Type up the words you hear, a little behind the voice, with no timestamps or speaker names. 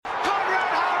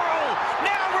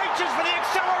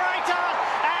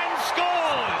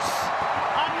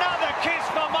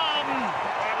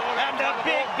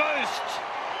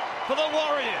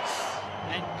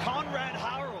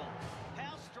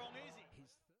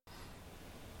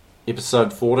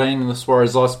Episode 14 of the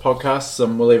Warriors Ice podcast.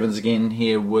 I'm Will Evans again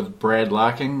here with Brad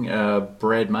Larking.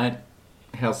 Brad, mate,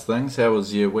 how's things? How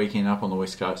was your weekend up on the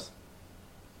West Coast?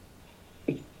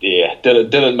 Yeah,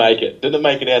 didn't make it. Didn't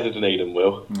make it out of Dunedin,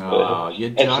 Will. Oh, you're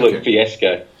joking. Absolute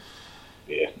fiasco.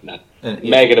 Yeah, no.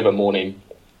 Maggot of a morning.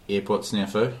 Airport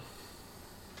snafu?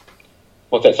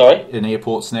 What's that, sorry? An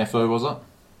airport snafu, was it?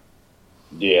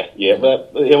 Yeah.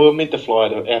 We were meant to fly.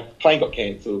 Our plane got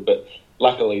cancelled, but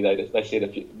luckily they said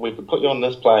if we could put you on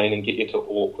this plane and get you to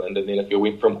Auckland, and then if you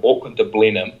went from Auckland to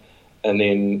Blenheim, and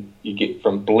then you get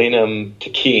from Blenheim to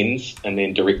Cairns, and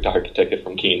then direct ticket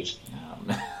from Cairns.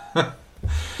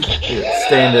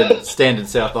 Yeah, standard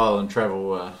South Island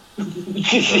travel.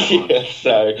 Yeah,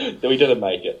 so we didn't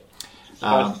make it.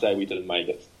 Suffice to say, we didn't make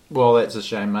it. Well, that's a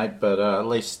shame, mate, but at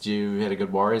least you had a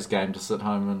good Warriors game to sit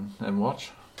home and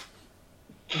watch.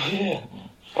 Yeah,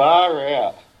 far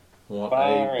out. What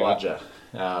a bludger.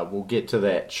 We'll get to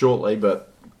that shortly,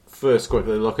 but first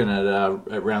quickly looking at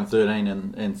round 13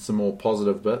 and some more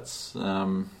positive bits.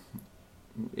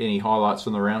 Any highlights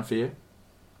from the round for you?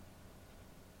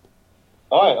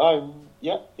 I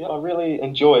really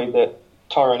enjoyed that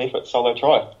Tyrone Effort solo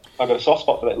try. I got a soft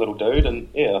spot for that little dude, and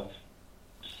it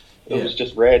was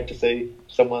just rad to see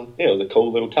someone. Yeah, it was a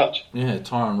cool little touch. Yeah,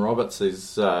 Tyrone Roberts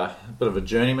is a bit of a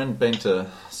journeyman, been to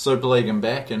Super League and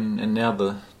back, and now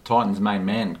the Titans' main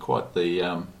man. Quite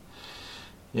the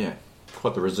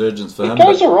resurgence for him. He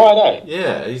goes alright, eh?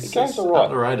 Yeah, he's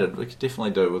underrated. We could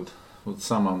definitely do with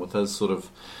someone with his sort of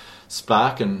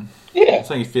spark, and I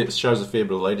think he shows a fair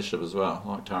bit of leadership as well,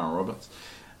 like Tyrone Roberts.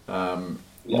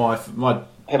 My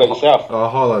how about yourself? A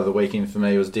highlight of the weekend for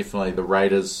me was definitely the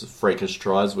Raiders' freakish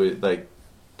tries. They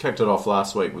kicked it off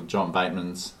last week with John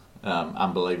Bateman's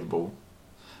unbelievable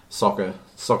soccer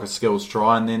skills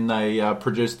try, and then they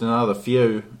produced another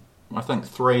few, I think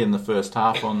 3 in the first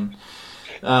half on,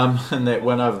 and that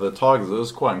went over the Tigers. It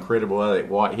was quite incredible. That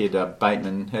Whitehead,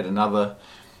 Bateman had another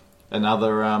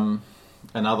one,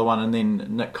 and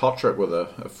then Nick Kotrick with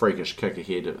a freakish kick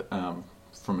ahead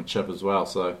from a chip as well.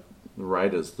 So the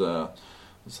Raiders,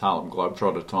 this Harlem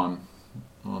Globetrotter time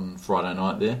on Friday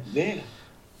night there. Yeah.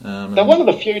 They're one of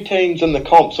the few teams in the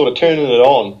comp sort of turning it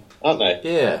on, aren't they?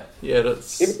 Yeah.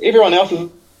 Everyone else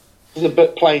is a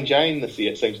bit plain Jane this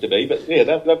year, it seems to be, but yeah,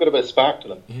 they've got a bit of spark to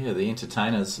them. Yeah, the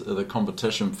entertainers of the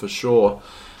competition for sure.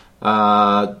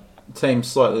 Team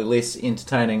slightly less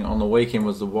entertaining on the weekend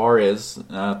was the Warriors.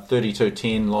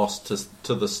 32-10 lost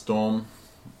to the Storm.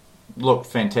 Looked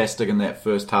fantastic in that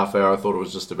first half hour. I thought it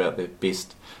was just about their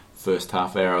best first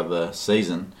half hour of the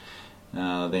season.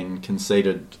 Then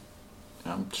conceded,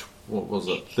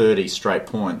 30 straight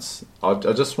points. I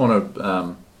just want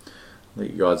to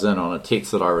let you guys in on a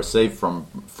text that I received from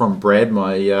Brad,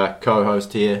 my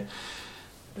co-host here.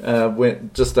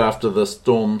 Went just after the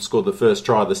Storm scored the first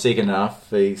try of the second half.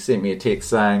 He sent me a text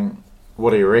saying,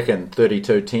 "What do you reckon,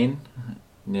 32-10?"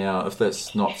 Now, if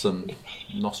that's not some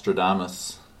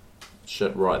Nostradamus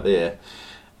shit right there,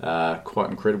 quite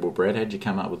incredible, Brad. How'd you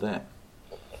come up with that?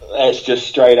 That's just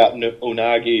straight up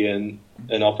Unagi and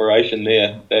an operation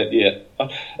there.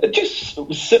 I just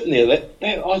was sitting there.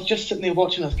 I was just sitting there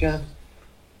watching us going,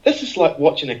 this is like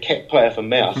watching a cat play off a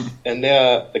mouse, and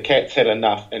now the cat's had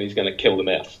enough and he's going to kill the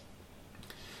mouse.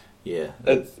 Yeah,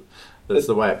 that's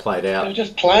the way it played out. They're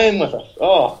just playing with us.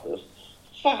 Oh,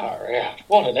 far out.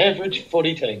 What an average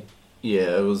footy team.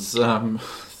 Yeah, it was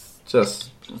just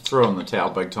throwing the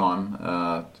towel big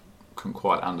time. Couldn't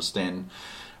quite understand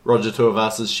Roger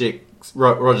Tuivasa-Sheck's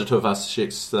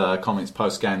comments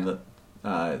post-game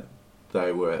that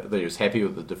he was happy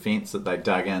with the defence that they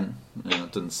dug in. I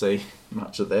didn't see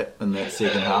much of that in that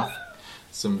second half.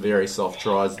 Some very soft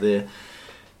tries there.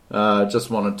 Just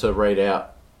wanted to read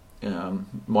out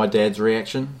my dad's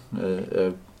reaction.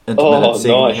 Intermittent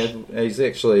segment. Nice. He's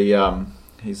actually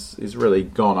he's really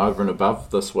gone over and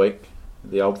above this week,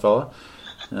 the old fella.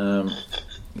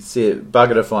 He said,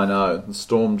 "Buggered if I know. The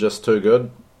Storm just too good.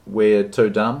 We're too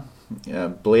dumb.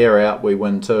 Blair out, we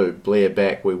win too. Blair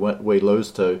back, we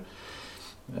lose too."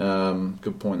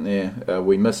 Good point there.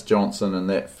 We miss Johnson, and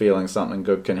that feeling something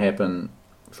good can happen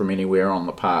from anywhere on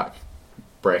the park.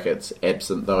 Brackets,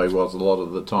 absent though he was a lot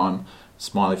of the time.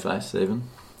 Smiley face even.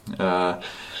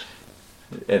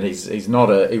 And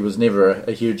he was never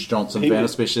a huge Johnson fan,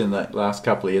 especially in that last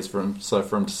couple of years. For him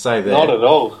to say that, not at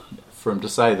all. For him to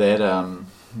say that,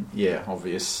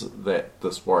 obvious that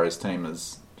this Warriors team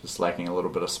is just lacking a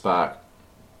little bit of spark.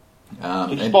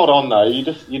 It's spot on though.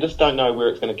 You just don't know where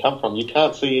it's going to come from. You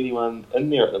can't see anyone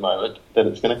in there at the moment that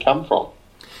it's going to come from.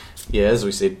 Yeah, as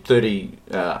we said, 30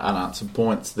 unanswered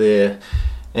points there,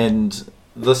 and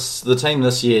the team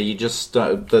this year, you just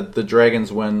the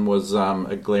Dragons win was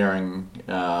a glaring,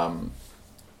 I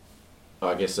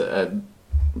guess,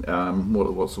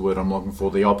 what's the word I'm looking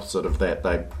for? The opposite of that.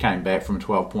 They came back from a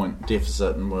 12-point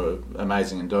deficit and were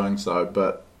amazing in doing so,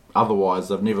 but otherwise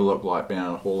they've never looked like being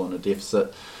able to haul in a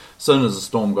deficit. As soon as the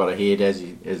Storm got ahead, as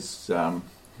you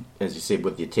said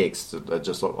with your text, it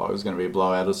just looked like it was going to be a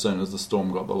blowout as soon as the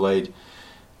Storm got the lead.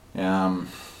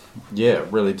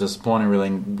 Really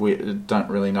disappointing. We don't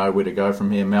really know where to go from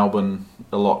here. Melbourne,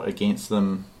 a lot against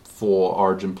them for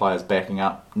Origin players backing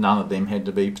up. None of them had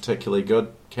to be particularly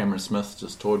good. Cameron Smith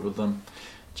just toyed with them.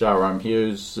 Jerome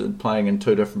Hughes playing in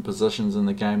two different positions in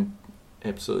the game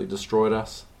absolutely destroyed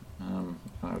us.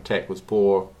 Attack was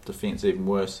poor, defence even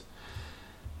worse.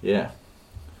 Yeah,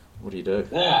 what do you do?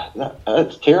 Yeah, no,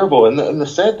 it's terrible. And the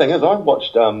sad thing is, I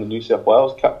watched the New South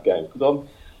Wales Cup game because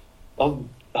I'm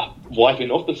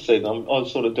wiping off the season. I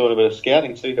was sort of doing a bit of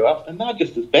scouting, see who else, and they're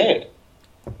just as bad.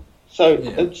 So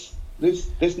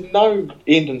there's no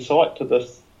end in sight to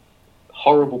this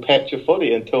horrible patch of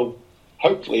footy until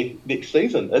hopefully next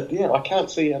season. I can't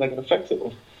see how they're going to fix it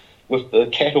with the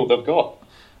cattle they've got.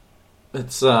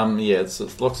 It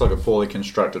looks like a poorly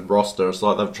constructed roster. It's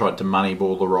like they've tried to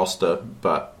moneyball the roster,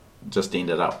 but just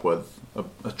ended up with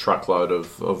a truckload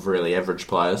of really average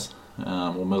players,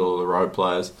 or middle of the road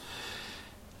players.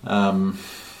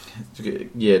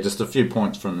 Just a few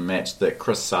points from the match. That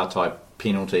Chris Sartai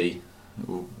penalty,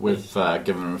 we've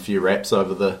given him a few raps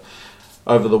over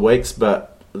the weeks,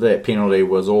 but that penalty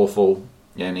was awful,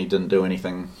 and he didn't do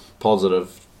anything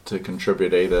positive to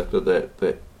contribute either. But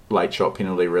that late shot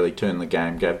penalty really turned the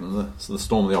game, gave them the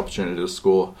Storm the opportunity to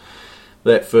score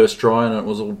that first try, and it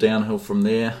was all downhill from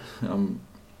there.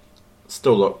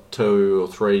 Still look 2 or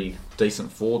 3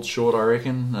 decent forwards short, I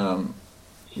reckon.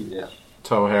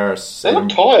 Toa Harris. They look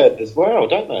tired as well,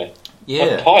 don't they? Yeah.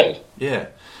 Look tired. Yeah.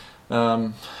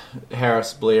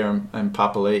 Harris, Blair and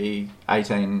Papali'i,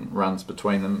 18 runs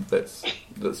between them. That's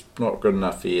not good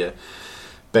enough for your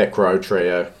back row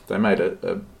trio. They made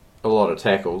a lot of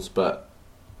tackles, but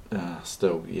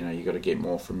still, you got to get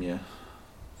more from your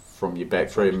back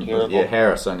three. Yeah,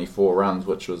 Harris only 4 runs,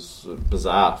 which was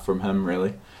bizarre from him,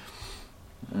 really.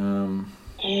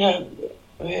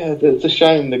 It's a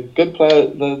shame.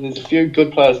 There's a few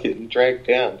good players getting dragged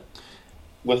down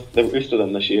with the rest of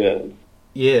them this year.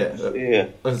 Yeah.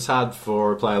 It's hard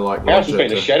for a player like Harris Roger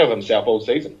has been a shadow of himself all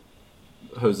season.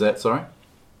 Who's that? Sorry.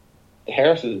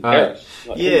 Harris. He's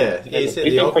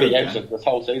been pretty absent this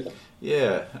whole season.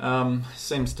 Yeah,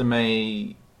 seems to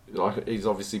me like he's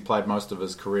obviously played most of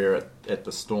his career at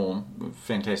the Storm.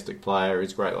 Fantastic player.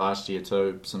 He's great last year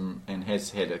too. And has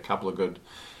had a couple of good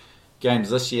games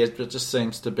this year. But just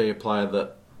seems to be a player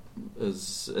that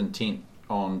is intent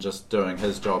on just doing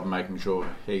his job, and making sure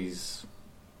he's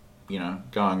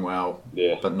going well,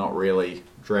 but not really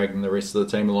dragging the rest of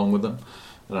the team along with him.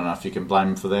 I don't know if you can blame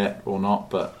him for that or not,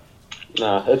 but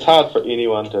no, it's hard for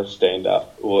anyone to stand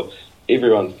up, or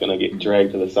everyone's going to get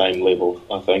dragged to the same level,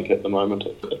 I think, at the moment.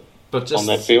 But just on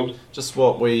that field, just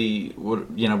what we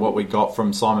got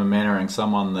from Simon Mannering,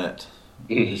 someone that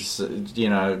is,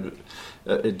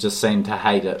 it just seemed to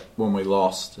hate it when we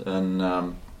lost,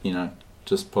 and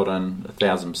just put in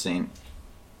 1,000%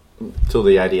 till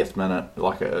the 80th minute,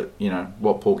 like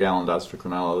what Paul Gallen does for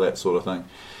Cronulla, that sort of thing.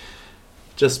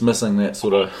 Just missing that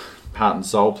sort of heart and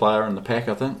soul player in the pack,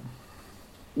 I think.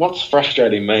 What's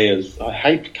frustrating me is I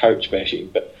hate coach bashing,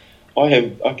 but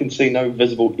I can see no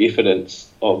visible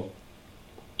evidence of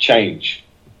change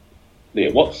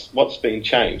there. What's been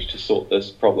changed to sort this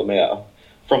problem out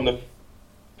from the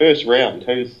first round?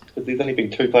 There's only been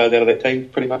 2 players out of that team,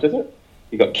 pretty much, is it?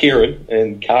 You got Kieran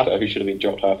and Carter, who should have been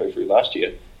dropped halfway through last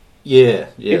year. Yeah.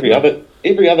 Every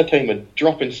other team are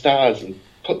dropping stars and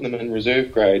putting them in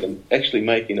reserve grade and actually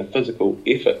making a physical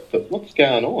effort. But what's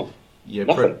going on? Yeah,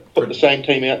 nothing. Put the same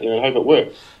team out there and hope it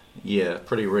works. Yeah,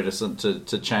 pretty reticent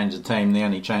to change the team. The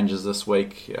only changes this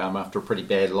week, after a pretty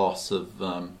bad loss,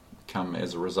 have come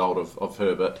as a result of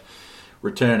Herbert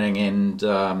returning and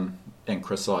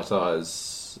Chris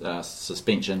Saitai's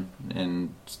suspension,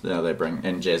 and they bring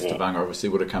and Jazz Tabanga obviously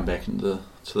would have come back into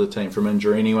the team from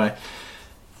injury anyway.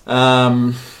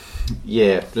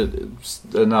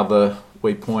 Another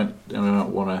wee point, and I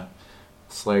don't want to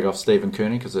slag off Stephen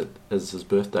Kearney because it is his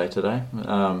birthday today.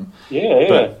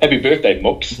 Happy birthday,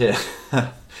 Mooks. Yeah,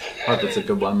 hope it's a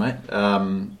good one, mate.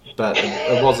 But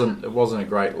it wasn't a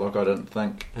great look. I didn't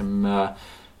think him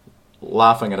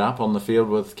laughing it up on the field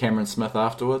with Cameron Smith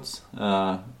afterwards.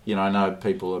 I know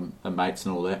people are mates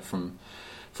and all that from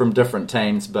different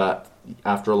teams, but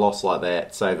after a loss like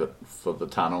that, save it for the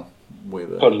tunnel where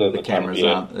the cameras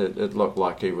aren't. It looked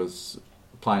like he was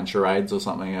playing charades or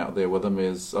something out there with him.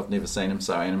 I've never seen him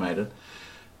so animated.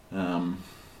 And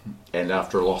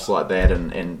after a loss like that,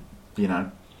 and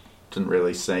didn't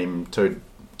really seem too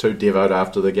devout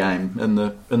after the game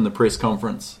in the press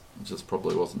conference. It just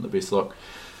probably wasn't the best look.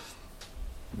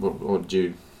 What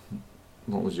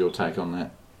was your take on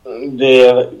that?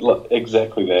 Yeah,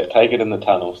 exactly that. Take it in the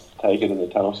tunnels.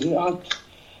 Yeah,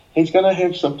 he's going to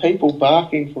have some people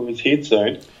barking for his head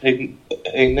soon. He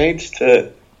needs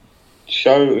to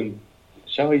show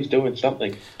he's doing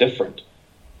something different.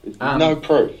 There's no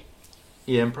proof.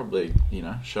 Yeah, and probably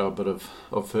show a bit of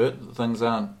hurt. Things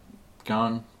aren't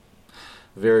going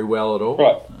very well at all.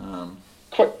 Right.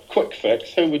 Quick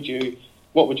fix.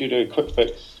 What would you do? Quick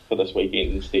fix for this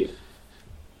weekend instead.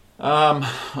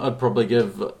 I'd probably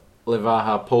give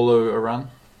Levaha Pulu a run.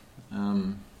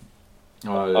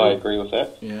 I agree with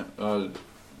that. Yeah, I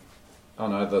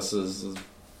know this is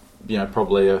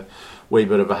probably a wee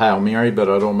bit of a Hail Mary, but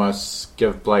I'd almost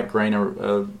give Blake Green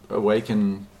a week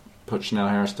and put Chanel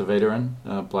Harris-Tavita in.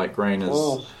 Blake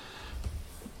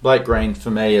Green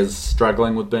for me is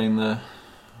struggling with being the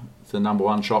number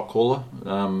one shot caller.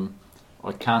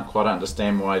 I can't quite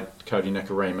understand why Cody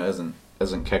Nikorima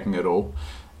isn't kicking at all.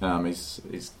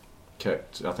 He's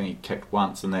kicked. I think he kicked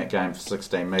once in that game for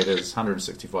 16 metres,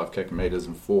 165 kicking metres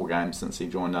in 4 games since he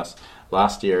joined us.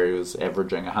 Last year he was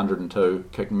averaging 102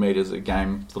 kicking metres a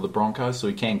game for the Broncos, so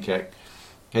he can kick.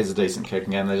 Has a decent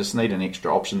kicking game. They just need an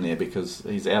extra option there because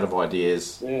he's out of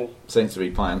ideas. Yeah. Seems to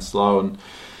be playing slow and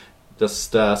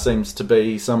just seems to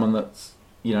be someone that's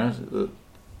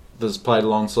that's played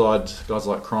alongside guys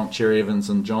like Cronk, Cherry Evans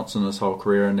and Johnson his whole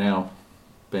career, and now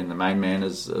being the main man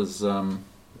is just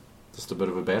a bit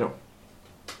of a battle.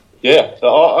 Yeah, so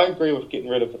I agree with getting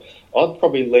rid of it. I'd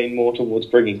probably lean more towards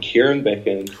bringing Kieran back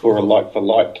in for a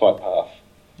like-for-like type half.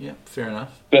 Yeah, fair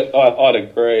enough. But I'd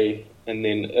agree. And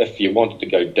then if you wanted to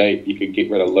go deep, you could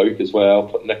get rid of Luke as well,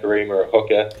 put Nikorima a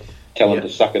hooker, tell him to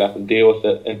suck it up and deal with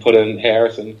it, and put in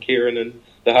Harris and Kieran and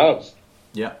the halves.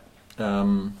 Yeah.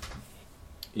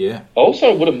 Yeah. I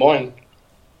also wouldn't mind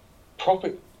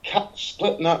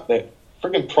splitting up that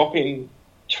friggin' propping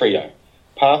trio.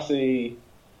 Parsi,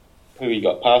 who you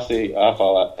got? Parsi,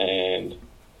 Afala, and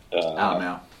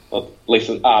Armau.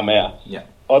 Listen, Armau. Yeah.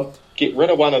 I'd get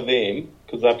rid of one of them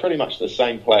because they're pretty much the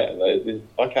same player.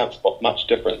 I can't spot much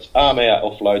difference. Armau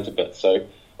offloads a bit, so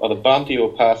either Bunty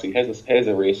or Parsi has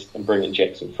a rest and bring in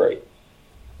Jackson free.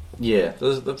 Yeah,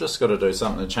 they've just got to do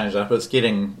something to change it up. It's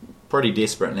getting pretty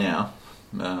desperate now.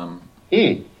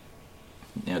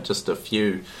 Yeah, just a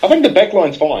few. I think the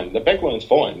backline's fine.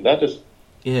 They're just.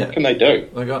 Yeah. What can they do?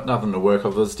 They got nothing to work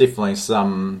off. There's definitely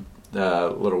some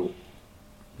little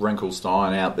wrinkles to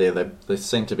iron out there. They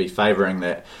seem to be favouring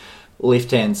that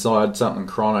left-hand side, something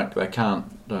chronic. They can't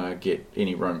get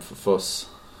any room for Fuss.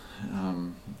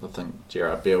 I think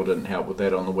Gerard Bell didn't help with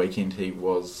that on the weekend. He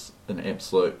was an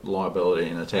absolute liability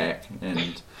in attack,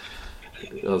 and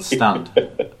I was stunned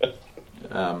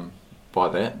by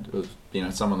that. It was,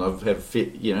 someone I've had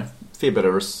fair bit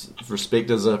of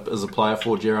respect as a player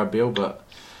for Gerard Bell, but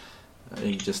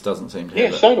he just doesn't seem to have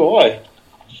it. Yeah, so do I.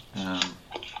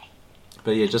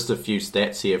 But yeah, just a few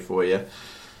stats here for you.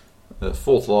 The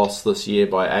 4th loss this year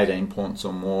by 18 points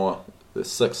or more. The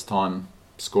 6th time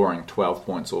scoring 12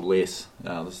 points or less.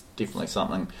 There's definitely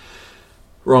something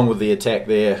wrong with the attack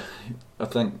there. I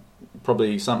think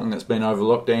probably something that's been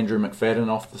overlooked. Andrew McFadden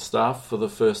off the staff for the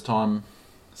first time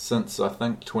since I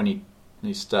think he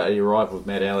arrived with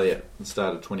Matt Elliott at the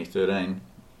start of 2013.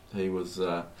 He was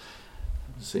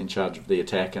in charge of the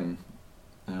attack, and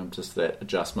just that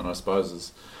adjustment, I suppose,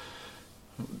 is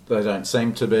they don't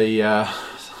seem to be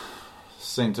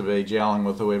gelling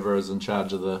with whoever is in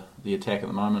charge of the attack at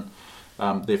the moment.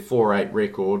 Their 4-8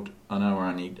 record, I know we're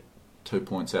only 2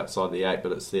 points outside the 8,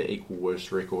 but it's their equal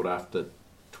worst record after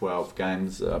 12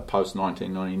 games post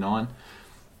 1999.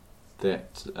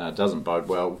 That doesn't bode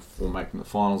well for making the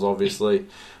finals, obviously.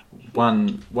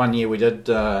 One year we did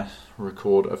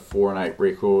record a 4-8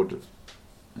 record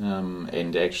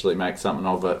and actually make something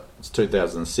of it. It's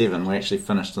 2007. We actually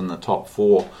finished in the top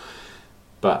 4,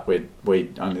 but we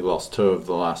only lost 2 of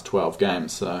the last 12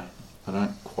 games, so I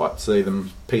don't quite see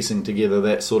them piecing together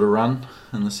that sort of run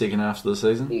in the second half of the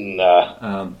season.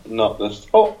 Nah, not this.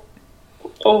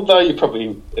 Although you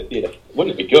probably, wouldn't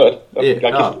it be good? I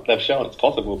guess they've shown it's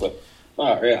possible, but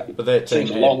but that team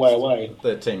seems a long way away.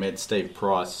 That team had Steve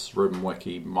Price, Ruben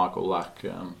Wiki, Michael Luck,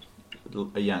 a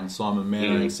young Simon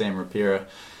Mannering, Sam Rapira.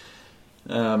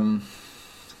 They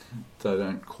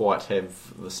don't quite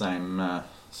have the same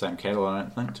cattle, I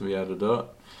don't think, to be able to do it.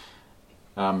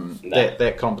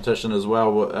 That competition as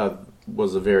well,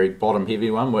 was a very bottom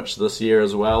heavy one, which this year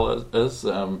as well is.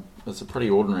 It's a pretty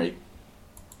ordinary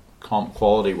comp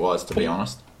quality wise, to be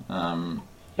honest.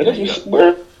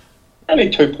 We're only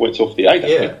 2 points off the 8.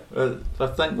 Yeah, I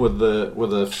think with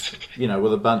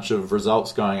a bunch of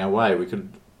results going our way, we could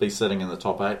be sitting in the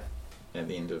top 8 at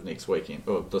the end of next weekend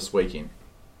or this weekend,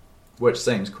 which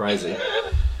seems crazy.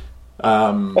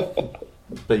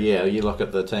 But yeah, you look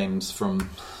at the teams from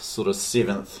sort of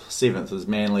 7th is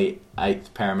Manly,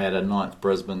 8th Parramatta, 9th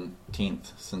Brisbane,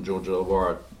 10th St George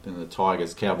Illawarra, then the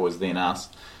Tigers, Cowboys, then us.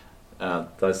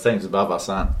 Those teams above us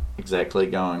aren't exactly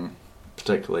going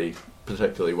particularly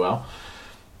well.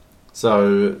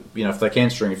 So, if they can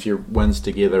string a few wins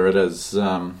together, it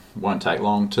won't take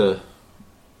long to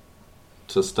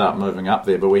start moving up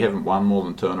there. But we haven't won more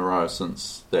than 2 in a row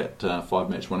since that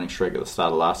 5-match winning streak at the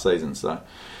start of last season. So,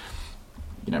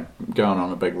 going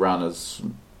on a big run it's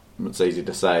easy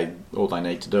to say all they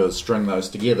need to do is string those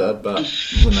together, but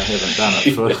when they haven't done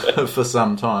it for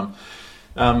some time.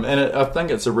 I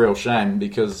think it's a real shame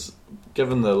because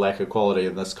given the lack of quality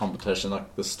in this competition,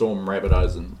 like the Storm,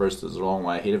 Rabbitohs and Roosters are a long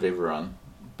way ahead of everyone,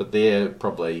 but they're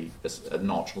probably a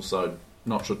notch or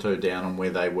two down on where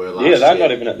they were last year. Yeah, they're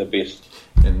not even at the best.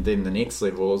 And then the next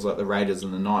level is like the Raiders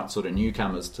and the Knights, sort of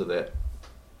newcomers to that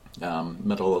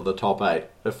middle of the top 8.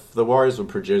 If the Warriors were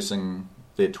producing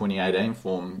their 2018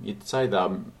 form, you'd say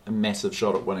they're a massive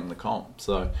shot at winning the comp.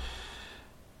 So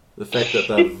the fact that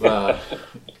they've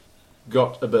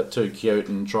got a bit too cute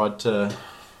and tried to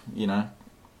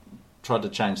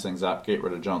change things up, get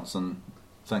rid of Johnson,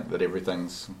 think that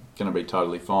everything's going to be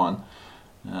totally fine,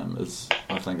 I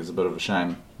think is a bit of a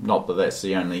shame. Not that that's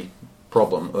the only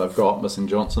problem that they've got, missing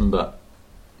Johnson, but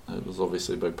it was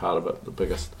obviously a big part of it, the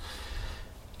biggest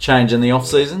change in the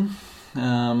off-season,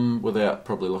 without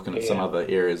probably looking at some other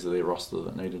areas of their roster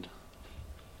that needed.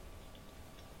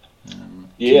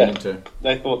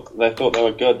 They thought they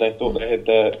were good. They thought they had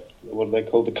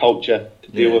the culture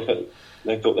to deal with it.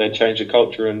 They thought they'd change the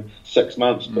culture in 6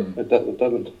 months, but it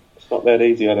doesn't. It's not that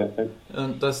easy, I don't think.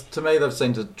 To me, they've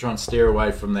seemed to try and steer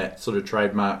away from that sort of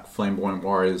trademark flamboyant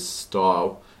Warriors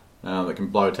style that can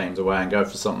blow teams away and go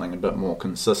for something a bit more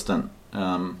consistent.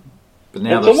 But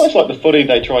now it's almost like the footy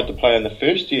they tried to play in the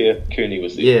first year Cooney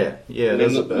was there. Yeah.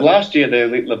 Last year they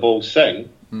let the ball sing,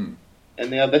 and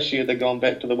now this year they've gone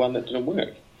back to the one that didn't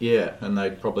work. Yeah, and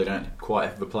they probably don't quite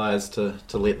have the players to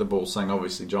let the ball sing.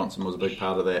 Obviously, Johnson was a big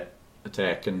part of that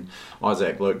attack, and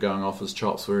Isaac Luke going off his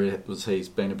chops he's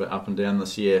been a bit up and down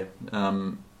this year.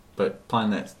 But playing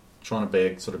that, trying to be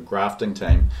a sort of grafting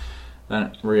team, they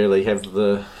don't really have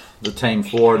the team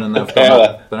for it, and they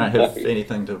don't have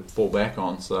anything to fall back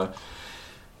on. So.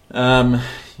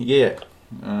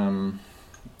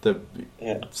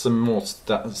 Some more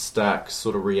stark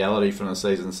sort of reality from the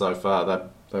season so far.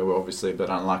 They were obviously a bit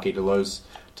unlucky to lose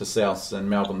to Souths and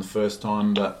Melbourne the first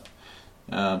time, but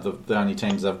the only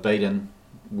teams they've beaten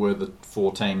were the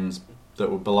 4 teams that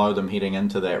were below them heading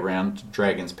into that round: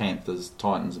 Dragons, Panthers,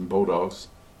 Titans, and Bulldogs.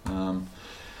 Haven't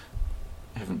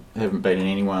beaten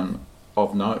anyone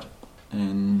of note.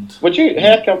 And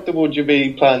how comfortable would you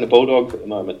be playing the Bulldogs at the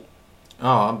moment?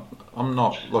 Oh, I'm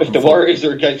not looking. If the Warriors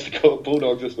are against the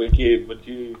Bulldogs this weekend, would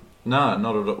you? No,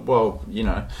 not at all. Well, you'd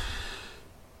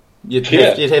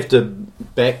have to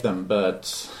back them,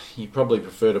 but you probably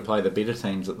prefer to play the better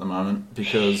teams at the moment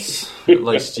because at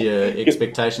least your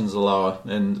expectations are lower,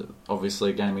 and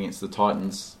obviously a game against the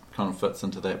Titans kind of fits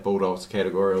into that Bulldogs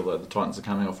category, although the Titans are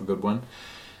coming off a good win.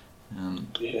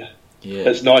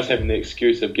 It's nice having the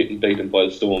excuse of getting beaten by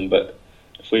the Storm, but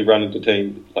if we run into a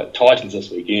team like Titans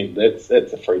this weekend, that's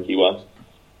a freaky one.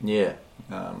 Yeah,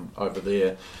 over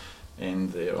there,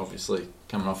 and they're obviously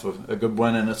coming off a good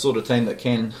win, and a sort of team that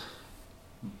can,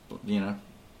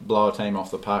 blow a team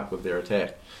off the park with their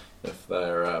attack if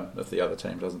the other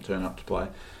team doesn't turn up to play.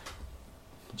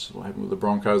 Which is what happened with the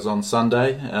Broncos on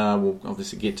Sunday. We'll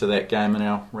obviously get to that game in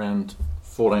our round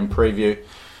 14 preview.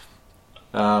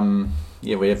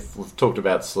 We've talked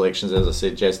about selections. As I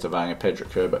said, Jazz Tavanga,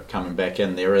 Patrick Herbert coming back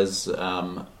in. There is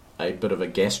a bit of a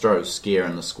gastro scare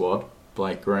in the squad.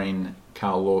 Blake Green,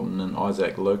 Carl Lawton and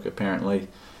Isaac Luke apparently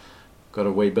got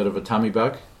a wee bit of a tummy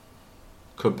bug.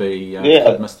 Could be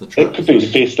could miss the trip. It could be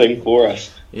the best thing for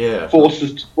us. Yeah.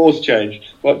 Forced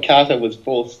change. What Carter was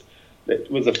forced,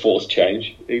 that was a forced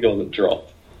change. He wasn't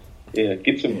dropped. Yeah,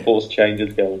 get some forced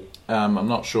changes going. I'm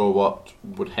not sure what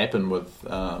would happen with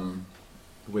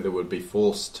whether we'd be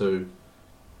forced to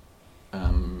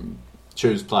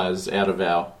choose players out of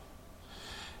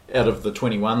the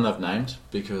 21 they've named,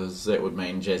 because that would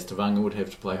mean Jazz Tavanga would have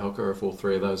to play hooker if all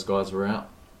 3 of those guys were out.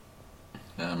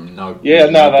 No. Yeah,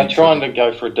 no, they're bench trying rookie. to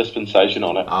go for a dispensation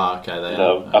on it. Okay, they They've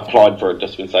are. Okay. applied for a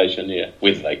dispensation, yeah,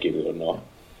 whether they get it or not.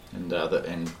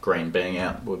 And Green being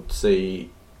out would see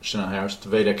Shana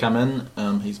Harris-Tavita come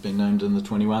in. He's been named in the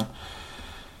 21,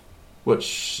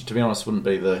 which, to be honest, wouldn't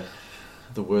be the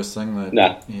worst thing.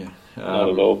 Nah, yeah, not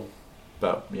at all.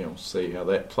 But yeah, we'll see how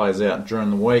that plays out during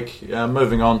the week.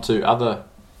 Moving on to other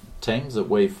teams that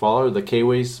we follow, the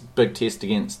Kiwis, big test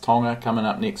against Tonga coming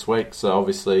up next week. So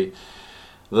obviously,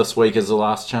 this week is the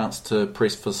last chance to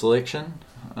press for selection.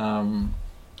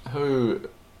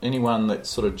 Anyone that's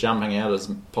sort of jumping out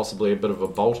as possibly a bit of a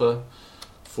bolter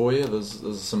for you?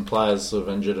 There's some players sort of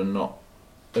injured and not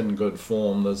in good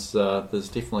form. There's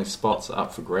definitely spots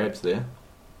up for grabs there.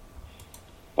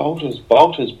 Bolters.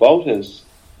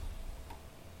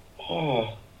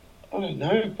 Oh, I don't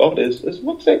know. Bolters.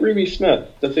 What's that, Remy Smith?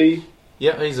 Does he?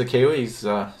 Yeah, he's a Kiwi. He's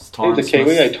Tyron He's a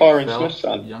Kiwi, Smith's Tyron fella, Smith's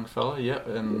son. young fella. Yeah,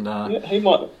 and He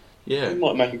might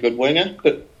make a good winger,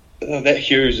 but that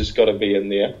Hughes has got to be in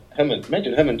there.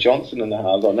 Imagine him and Johnson in the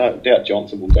halves. I doubt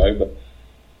Johnson will go, but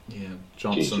yeah,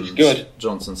 Johnson's good.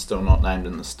 Johnson's still not named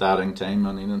in the starting team.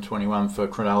 I mean, in 21 for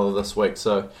Cronulla this week,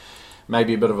 so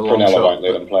maybe a bit of a long Cronulla shot. won't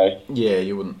let him play. Yeah,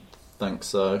 you wouldn't think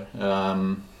so.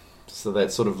 So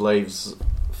that sort of leaves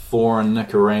Foran,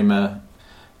 Nikorima,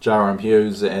 Jaram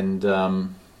Hughes, and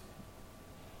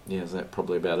is that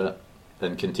probably about it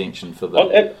in contention for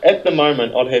the... At the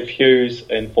moment, I'd have Hughes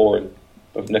and Foran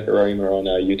with Nikorima on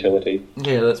utility.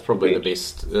 Yeah, that's probably the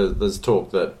best. There's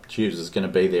talk that Hughes is going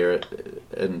to be there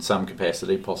in some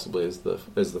capacity, possibly as the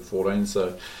 14.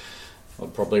 So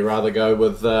I'd probably rather go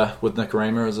with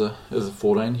Nikorima as a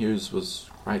 14. Hughes was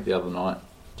great the other night,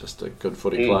 just a good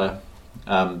footy player.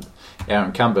 Our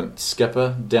incumbent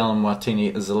skipper, Dallin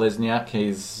Watene-Zelezniak,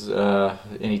 he's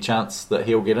any chance that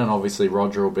he'll get in? Obviously,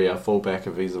 Roger will be our fullback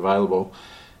if he's available.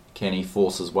 Can he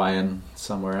force his way in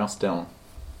somewhere else, Dallin?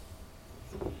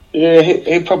 Yeah,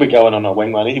 he'll probably go in on a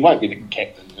wing one. He won't be the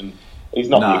captain, and he's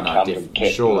not the incumbent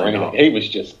captain surely or anything. not.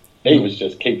 He was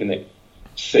just keeping that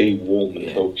sea warm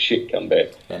until shit come back.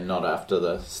 And not after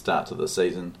the start to the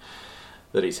season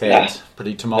that he's had.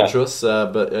 Pretty tumultuous.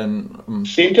 But in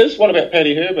centres? What about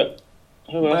Paddy Herbert?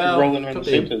 Who else is rolling around the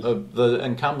centres? The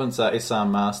incumbents are SR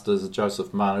Masters,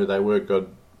 Joseph Manu. They were good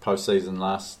postseason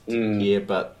last year,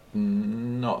 but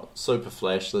not super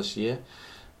flash this year.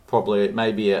 Probably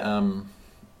maybe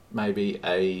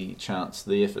a chance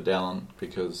there for Dallin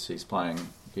because he's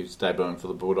debuting for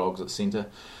the Bulldogs at centre.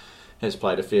 Has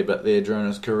played a fair bit there during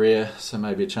his career, so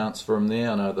maybe a chance for him there.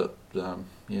 I know that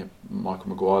Michael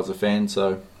Maguire's a fan,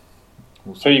 so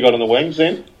we'll see. Who you got on the wings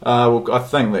then? I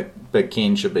think that Big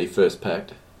Ken should be first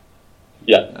picked.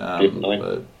 Yeah,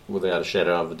 definitely. Without a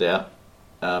shadow of a doubt.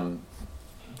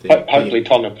 Hopefully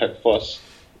Tonga pick Fuss.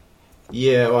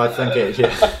 Yeah, well, I think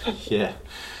yeah.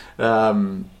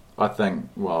 I think,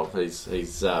 well, he's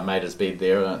made his bed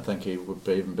there. I don't think he would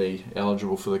even be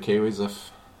eligible for the Kiwis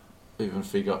even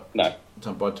if he got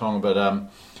dumped by Tonga. But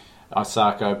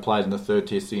Isako played in the third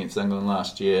test against England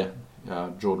last year.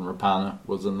 Jordan Rapana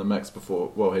was in the mix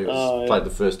before. Well, he played the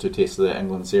first two tests of the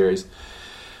England series.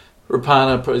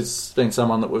 Rapana has been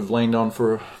someone that we've leaned on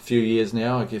for a few years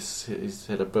now. I guess he's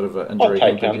had a bit of an injury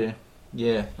year.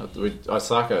 Yeah,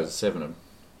 Isako is having a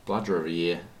bludger of a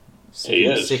year.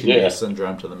 Second year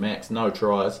syndrome to the max. No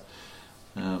tries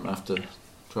after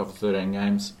 12 or 13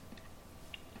 games.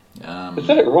 Is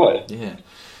that right? Yeah.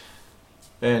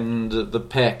 And the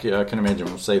pack, I can imagine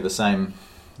we'll see the same.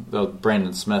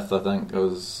 Brandon Smith, I think,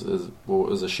 was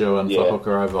a shoe-in for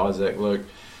hooker over Isaac Luke.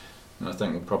 And I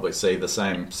think we'll probably see the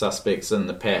same suspects in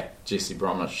the pack. Jesse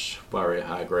Bromwich, Warrior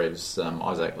Hargreaves,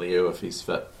 Isaac Liu if he's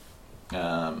fit.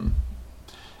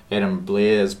 Adam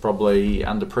Blair is probably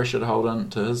under pressure to hold on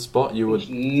to his spot. You would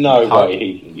no way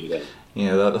he can get that.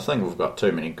 Yeah, I think we've got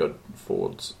too many good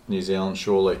forwards. New Zealand,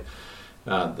 surely.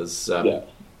 There's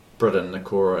Britton,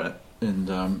 Nakora,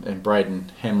 and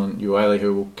Braden Hamlin-Uele,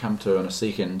 who we'll come to in a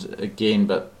second again,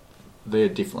 but they're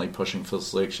definitely pushing for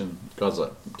selection. Guys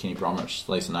like Kenny Bromwich,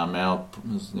 Leeson Armel,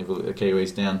 has never let the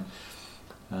Kiwis down.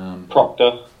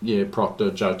 Proctor. Yeah,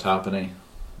 Proctor, Joe Tarpany,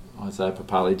 Isaiah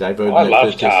Papali, debuted. I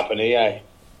love Tarpany, eh?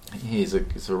 He's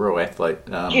a real athlete.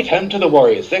 Get him to the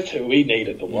Warriors. That's who we need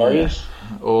at the Warriors.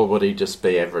 Or would he just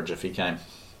be average if he came?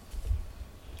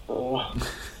 I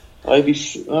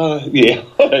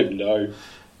don't know.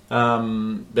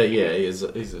 But yeah, he's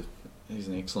an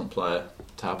excellent player,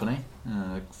 Tarpany,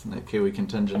 from that Kiwi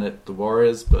contingent at the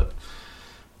Warriors. But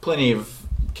plenty of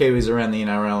Kiwis around the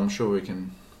NRL. I'm sure we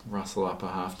can rustle up a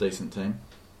half decent team.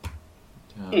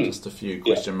 Just a few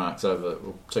question marks over,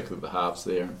 particularly the halves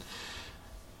there, and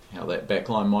how that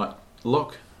backline might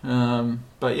look.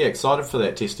 But yeah, excited for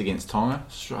that test against Tonga.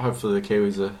 Hopefully the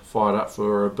Kiwis are fired up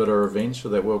for a bit of revenge for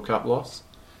that World Cup loss.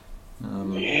 I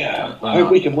hope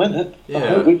we can win it. Yeah, I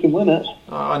hope we can win it.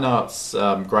 I know it's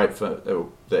great for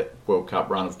that World Cup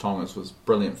run of Tonga's was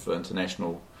brilliant for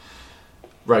international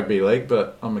rugby league,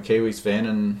 but I'm a Kiwis fan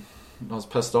and I was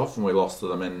pissed off when we lost to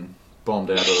them and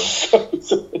bombed out of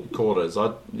the quarters.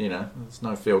 There's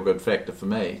no feel good factor for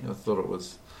me. I thought it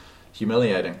was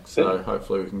humiliating. So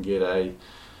hopefully we can get a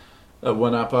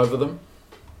win up over them.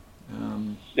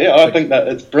 I think that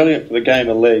it's brilliant for the game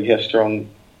of league how strong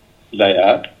they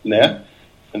are now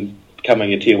and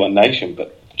becoming a tier 1 nation.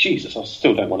 But Jesus, I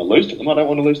still don't want to lose to them. I don't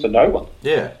want to lose to no one.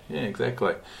 Yeah,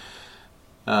 exactly.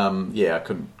 I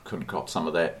couldn't cop some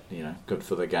of that. Good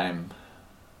for the game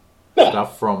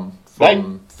stuff from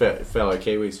fellow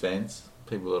Kiwis fans,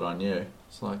 people that I knew.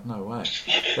 It's like, no way.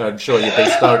 I'm sure you'd be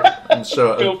stoked. I'm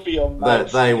sure filthy on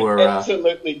mates. They were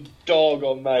absolutely dog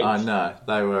on mates. I know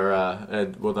they were.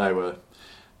 They were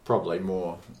probably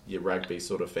more your rugby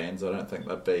sort of fans. I don't think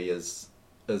they'd be as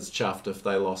chuffed if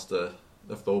the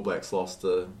All Blacks lost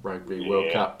the Rugby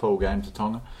World Cup pool game to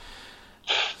Tonga.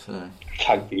 So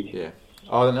Tugby. Yeah.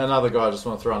 Oh, and another guy I just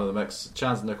want to throw into the mix,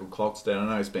 Charnze Nicoll-Klokstad. I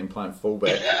know he's been playing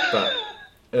fullback, but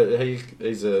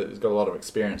he's got a lot of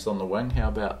experience on the wing. How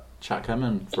about chuck him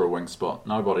in for a wing spot?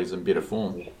 Nobody's in better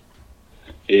form.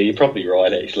 Yeah, you're probably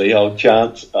right. Actually, old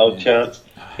Chance.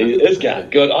 He is going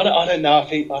good. I don't know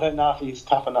if he's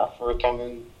tough enough for a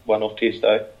Tongan one-off test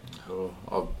though.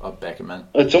 Oh, I'll back him in.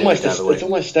 It's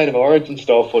almost state of origin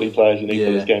style footy players you need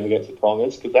for this game against the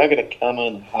Tongas because they're going to come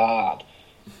in hard.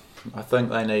 I think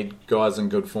they need guys in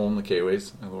good form, the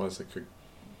Kiwis. Otherwise, they could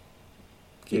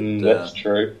get. That's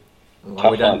true.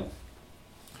 We don't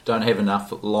have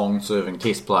enough long-serving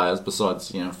Test players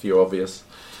besides a few obvious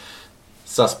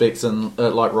suspects and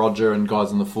like Roger and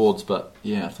guys in the Fords. But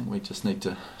I think we just need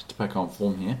to pick on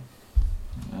form here.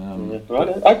 Right.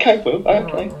 Okay, Will.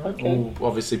 Okay. We'll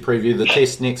obviously preview the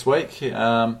Test next week.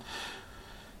 A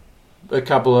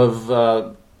couple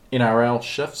of NRL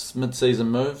shifts, mid-season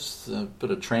moves, a bit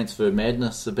of transfer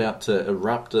madness about to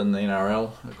erupt in the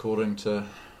NRL, according to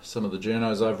some of the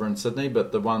journos over in Sydney,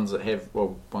 but the ones that have,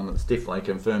 one that's definitely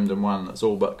confirmed and one that's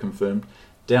all but confirmed,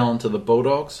 Dallin to the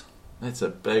Bulldogs. That's a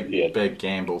big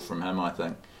gamble from him, I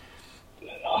think.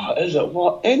 Oh, is it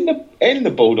what? And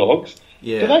the Bulldogs?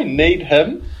 Yeah. Do they need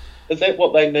him? Is that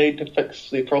what they need to fix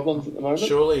their problems at the moment?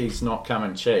 Surely he's not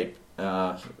coming cheap.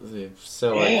 The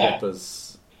salary cap is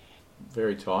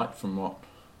very tight from what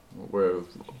we've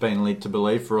been led to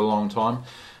believe for a long time.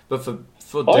 But for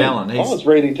Dallin, I was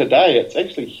reading today, it's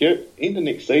actually end of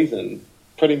next season,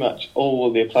 pretty much all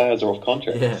of their players are off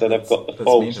contract, so they've got the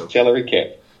full salary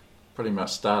cap. Pretty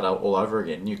much start out all over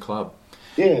again, new club.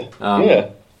 Yeah.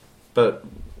 But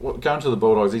going to the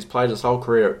Bulldogs, he's played his whole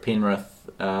career at Penrith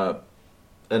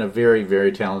in a very,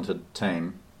 very talented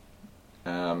team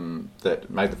that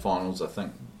made the finals, I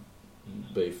think,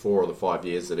 be 4 of the 5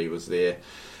 years that he was there.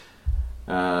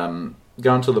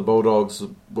 Going to the Bulldogs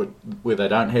where they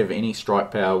don't have any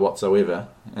strike power whatsoever,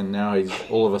 and now he's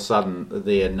all of a sudden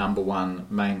their number one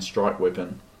main strike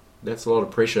weapon. That's a lot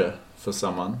of pressure for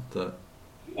someone that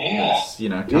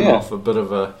coming off a bit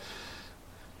of a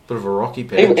rocky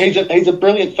patch. He's a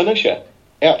brilliant finisher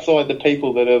outside the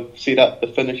people that have set up the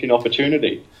finishing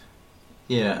opportunity.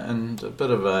 Yeah, and a bit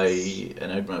of an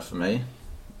enigma for me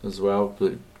as well.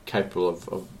 But capable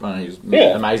of he's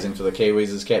amazing for the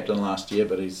Kiwis as captain last year,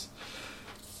 but he's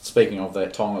speaking of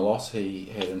that Tonga loss, he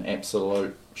had an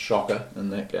absolute shocker in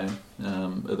that game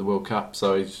at the World Cup.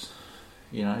 So he's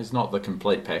not the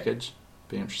complete package.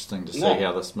 Be interesting to see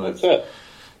how this move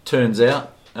turns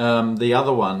out. The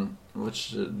other one,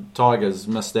 which Tigers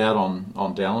missed out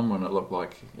on Dallin when it looked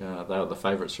like they were the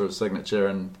favourites for a signature,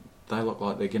 and they look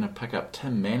like they're going to pick up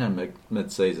Tim Manor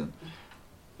mid-season.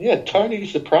 Yeah, Tony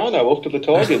Soprano off to the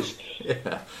Tigers.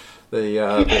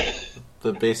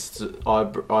 The best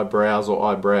eyebrows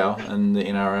or eyebrow in the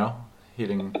NRL,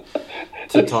 heading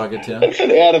to Tiger Town. It's an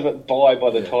out of it buy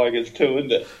by the Tigers too,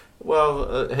 isn't it?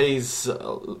 Well, he's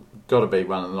got to be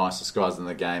one of the nicest guys in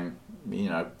the game.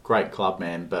 Great club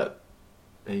man, but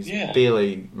he's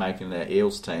barely making that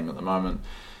Eels team at the moment.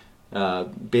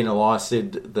 Ben Elias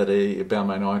said that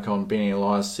Balmain icon Benny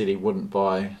Elias said he wouldn't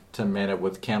buy Tim Manor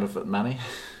with counterfeit money.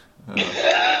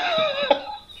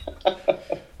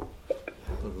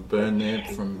 Burn there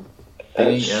from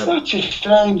Benny. It's such a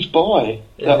strange buy.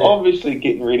 They're obviously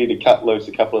getting ready to cut loose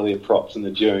a couple of their props in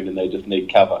the June, and they just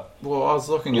need cover. Well, I was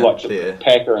looking at their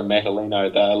Packer and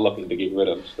Matalino. They're looking to get rid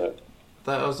of. So.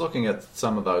 I was looking at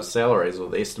some of those salaries, or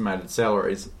the estimated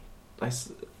salaries.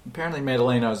 Apparently,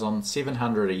 Matalino's on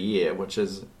 $700 a year, which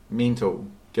is mental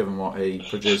given what he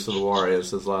produced for the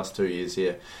Warriors his last 2 years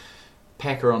here.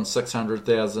 Packer on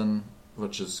 600,000,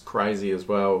 which is crazy as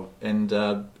well. And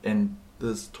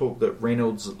there's talk that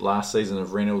last season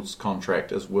of Reynolds'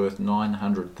 contract is worth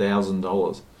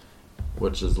 $900,000,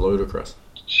 which is ludicrous.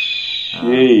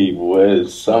 Gee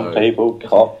whiz, some people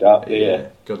cocked up there. Yeah,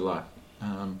 good luck.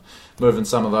 Moving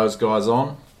some of those guys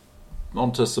on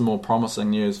to some more promising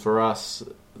news for us.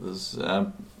 There's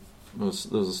a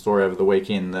story over the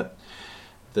weekend that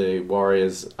the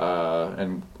Warriors,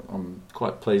 and I'm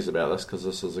quite pleased about this because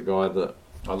this is a guy that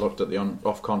I looked at the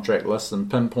off-contract list and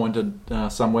pinpointed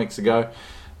some weeks ago.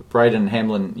 Braden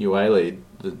Hamlin-Uele,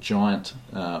 the giant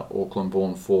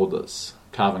Auckland-born forward that's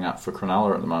carving up for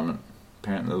Cronulla at the moment.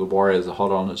 Apparently the Warriors are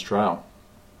hot on his trail.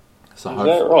 So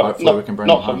hopefully we can bring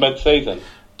him home. Not for mid-season?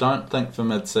 Don't think for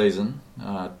mid-season.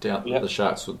 Doubt that the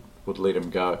Sharks would let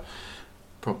him go.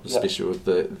 Probably, especially with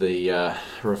the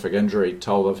horrific injury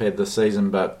toll they've had this season,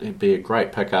 but he'd be a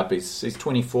great pickup. He's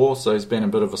 24, so he's been a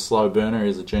bit of a slow burner. He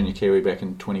was a junior Kiwi back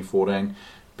in 2014,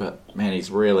 but man,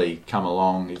 he's really come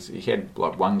along. He had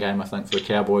like one game, I think, for the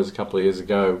Cowboys a couple of years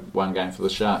ago, one game for the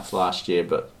Sharks last year,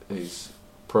 but he's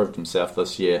proved himself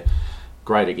this year.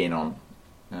 Great again on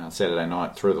Saturday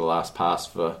night, threw the last pass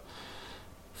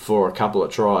for a couple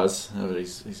of tries.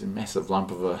 He's a massive lump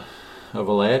of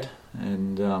a lad.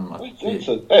 And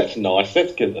that's nice.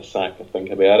 That's good to something to think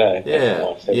about, eh?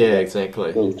 Yeah,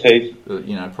 exactly. Little teeth.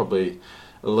 Probably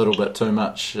a little bit too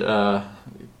much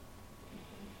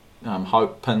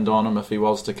hope pinned on him if he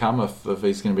was to come, if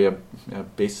he's going to be a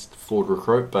best forward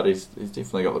recruit. But he's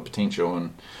definitely got the potential,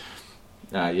 and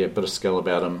a bit of skill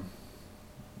about him.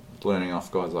 Learning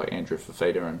off guys like Andrew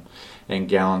Fafita and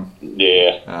Gallen.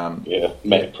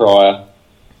 Matt Pryor.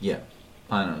 Yeah,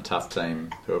 playing in a tough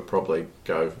team who will probably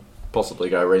possibly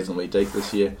go reasonably deep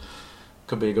this year.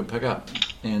 Could be a good pickup,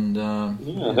 and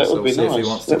that so would be we'll see nice. If he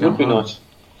wants to come home.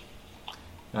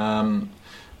 Nice.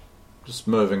 Just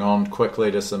moving on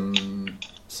quickly to some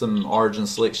Origin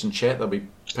selection chat. They'll be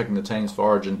picking the teams for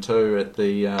Origin 2 at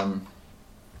the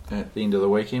end of the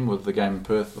weekend with the game in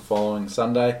Perth the following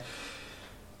Sunday.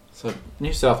 So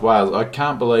New South Wales, I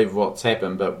can't believe what's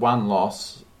happened, but one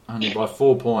loss, only by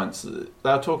 4 points. They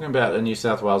were talking about a New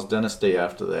South Wales dynasty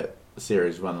after that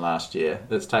series won last year.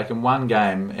 It's taken one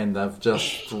game and they've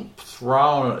just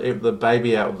thrown the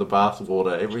baby out with the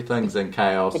bathwater. Everything's in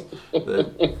chaos.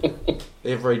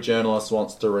 Every journalist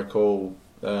wants to recall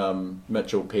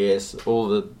Mitchell Pearce. All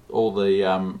the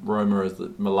rumour is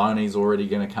that Maloney's already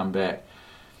going to come back.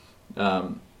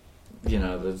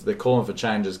 They're calling for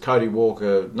changes. Cody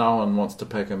Walker, no one wants to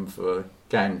pick him for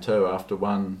game 2 after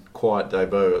one quiet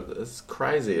debut. It's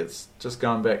crazy. It's just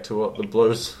going back to what the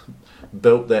Blues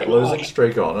built that losing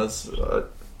streak on. It's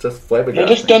just flabbergasting. They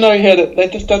just don't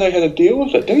know how to deal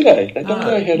with it, do they? They don't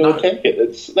know how to attack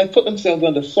it. They put themselves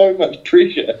under so much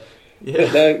pressure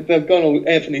that they've gone all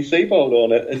Anthony Seibold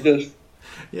on it and just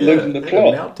losing the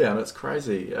plot. Meltdown. It's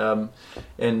crazy.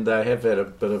 And they have had a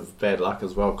bit of bad luck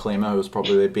as well. Clemo was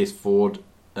probably their best forward.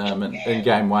 In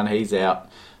game 1, he's out.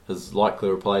 His likely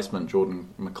replacement, Jordan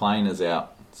McLean, is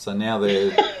out. So now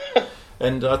they're...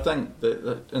 And I think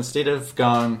that instead of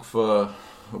going for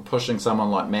pushing someone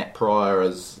like Matt Pryor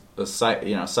as a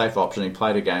safe option, he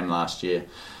played a game last year,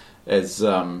 as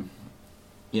probably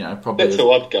that's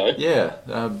how I'd go. Yeah,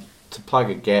 to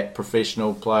plug a gap,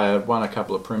 professional player, won a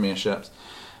couple of premierships.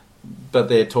 But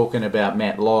they're talking about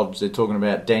Matt Lodge. They're talking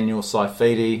about Daniel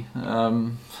Saifidi.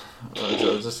 I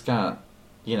just can't.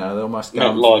 They almost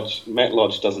Matt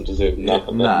Lodge doesn't deserve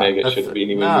nothing. That maggot shouldn't be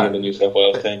anywhere near the New South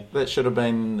Wales team. That should have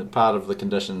been part of the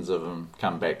conditions of him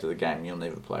come back to the game. You'll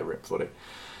never play rep footy.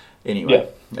 Anyway,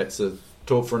 that's a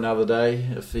talk for another day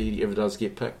if he ever does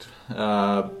get picked.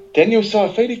 Daniel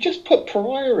Saifidi, just put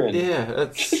Pryor in. Yeah,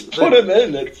 put him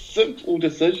in. It's a simple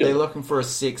decision. They're looking for a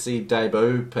sexy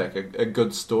debut pick, a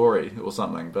good story or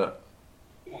something, but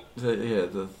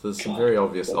there's some very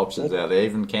obvious options out there.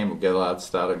 Even Campbell Gillard's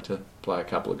starting to play a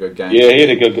couple of good games. Yeah, he had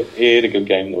a good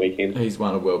game in the weekend. He's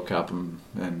won a World Cup and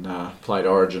played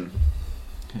Origin.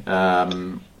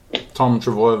 Tom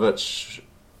Trbojevic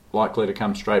likely to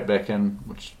come straight back in,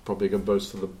 which is probably a good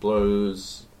boost for the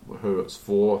Blues, who it's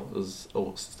for is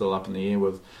still up in the air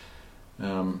with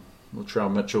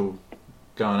Latrell Mitchell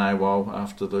going AWOL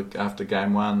after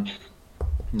game 1.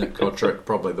 Nick Kotrick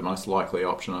probably the most likely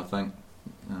option, I think.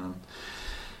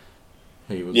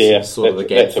 He was sort of the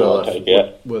gap filler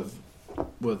with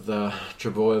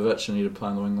Trbojevic, and he did play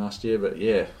on the wing last year. But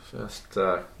first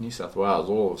New South Wales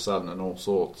all of a sudden in all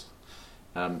sorts.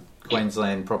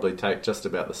 Queensland probably take just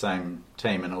about the same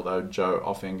team, and although Joe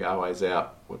Offengawe's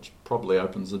out, which probably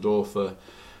opens the door for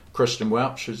Christian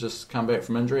Welch, who's just come back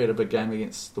from injury, had a big game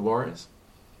against the Warriors.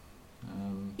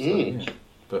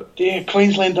 Yeah,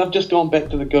 Queensland, I've just gone back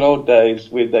to the good old days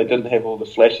where they didn't have all the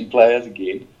flashy players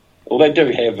again. Well, they do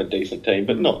have a decent team,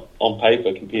 but not on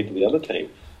paper compared to the other team.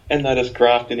 And they're just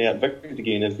grafting out victories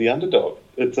again as the underdog.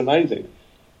 It's amazing.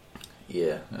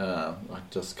 Yeah, I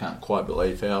just can't quite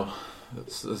believe how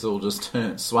it's all just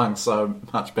swung so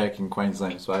much back in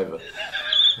Queensland's favour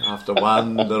after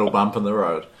one little bump in the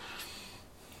road.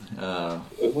 It's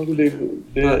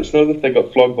not that they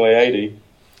got flogged by 80.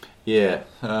 Yeah,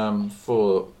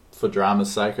 for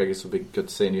drama's sake, I guess it would be good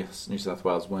to see New South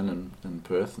Wales win in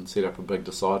Perth and set up a big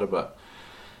decider, but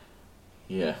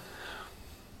yeah,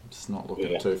 it's not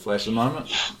looking too flash at the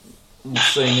moment. We'll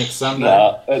see next Sunday.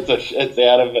 It's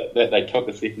out of it that they took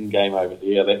a second game over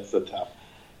there. That's a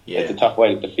tough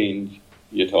way to defend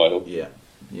your title. Yeah,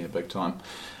 big time.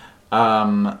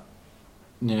 Now,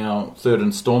 third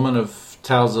instalment of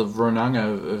Tales of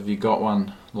Runanga. Have you got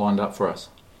one lined up for us?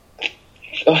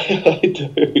 I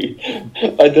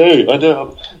do.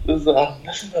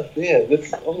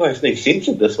 This almost needs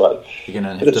censored, this one. You're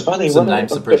going to have some name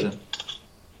suppression.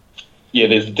 Yeah,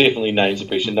 there's definitely name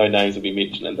suppression. No names will be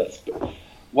mentioned in this. But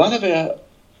one of our...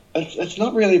 It's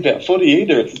not really about footy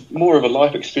either. It's more of a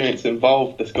life experience that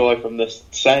involved this guy from this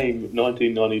same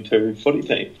 1992 footy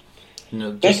team.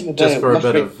 For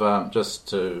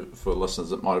listeners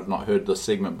that might have not heard this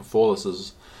segment before, this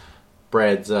is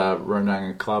Brad's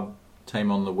Runanga club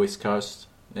team on the West Coast,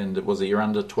 and was it your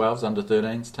under-12s,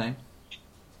 under-13s team?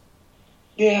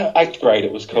 Yeah, 8th grade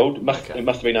it was called. It must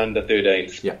have been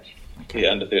under-13s. Yeah. Okay.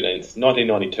 Yeah, under-13s.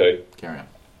 1992. Carry on.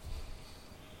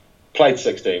 Played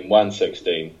 16, won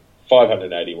 16,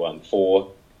 581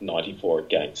 for, 94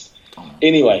 against.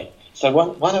 Anyway, so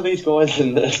one of these guys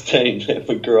in this team that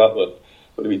we grew up with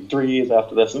would have been 3 years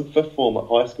after this, in fifth form at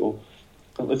high school.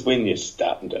 It was when you're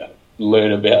starting to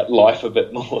learn about life a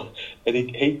bit more. And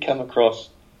he'd come across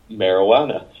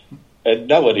marijuana. And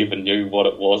no one even knew what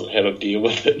it was and how to deal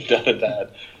with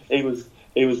it.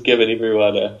 He was giving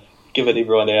everyone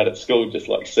out at school just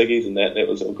like ciggies and that, and it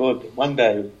was all good. One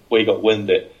day we got wind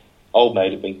that old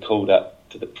mate had been called up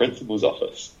to the principal's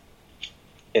office,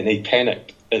 and he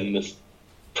panicked in this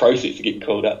process of getting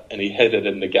called up, and he hid it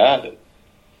in the garden.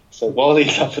 So while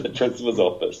he's up at the principal's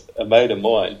office, a mate of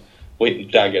mine went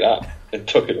and dug it up and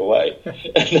took it away.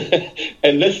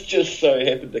 And this just so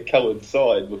happened to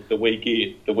coincide with the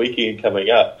weekend. The weekend coming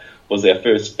up was our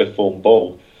first fifth form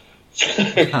ball. So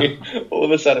all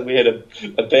of a sudden we had a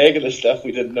bag of the stuff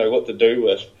we didn't know what to do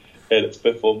with at its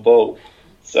fifth form ball.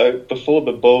 So before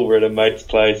the ball, we're at a mate's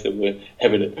place and we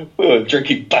were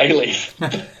drinking Baileys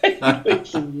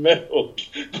and milk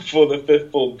before the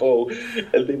fifth form ball,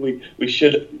 and then we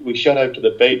shot over to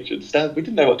the beach and started. We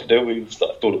didn't know what to do. We just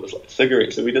thought it was like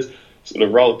cigarettes, so we just sort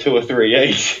of rolled 2 or 3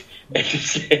 each and just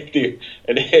sat there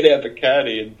and had our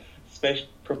Bacardi and smashed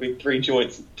probably 2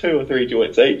 or 3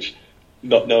 joints each,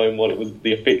 not knowing what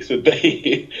the effects would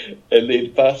be. And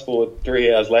then fast forward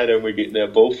 3 hours later and we're getting our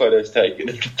ball photos taken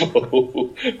at the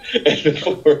ball, and the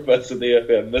 4 of us are there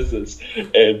with our missus,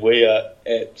 and we are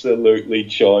absolutely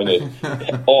shining,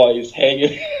 eyes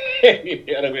hanging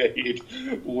out of our head.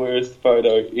 Worst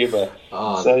photo ever.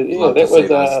 So yeah,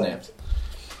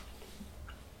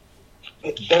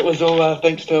 that was all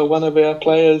thanks to one of our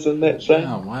players in that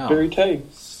same very team.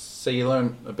 So you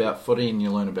learn about footy and you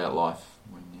learn about life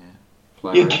when you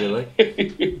play rugby league.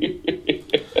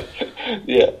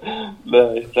 Yeah,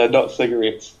 they're not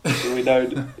cigarettes. We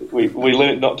know we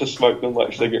learned not to smoke them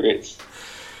like cigarettes.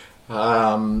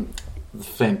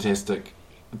 Fantastic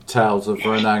Tales of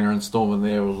Runanga instalment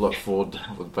there. We'll look forward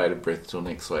with bated breath till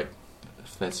next week,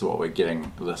 if that's what we're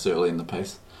getting this early in the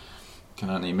piece. Can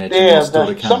only imagine what's still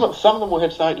to come. Some of them will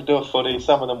have something to do with footy,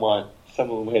 some of them won't. Some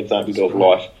of them will have something to do with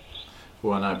life.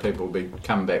 Well, I know people will be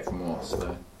coming back for more,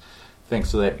 so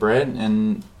thanks for that, Brad.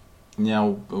 And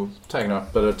now we've taken a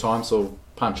bit of time, so we'll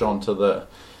punch on to the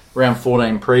round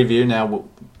 14 preview. Now,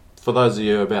 for those of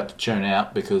you about to tune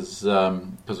out because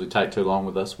we take too long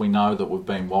with this, we know that we've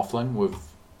been waffling. We've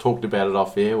talked about it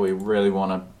off air. We really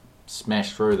want to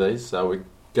smash through these, so we're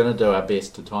going to do our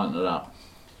best to tighten it up.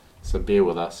 So bear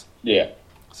with us. Yeah.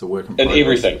 It's a work in progress. And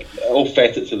everything, all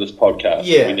facets of this podcast.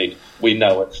 Yeah. We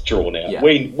know it's drawn out. Yeah.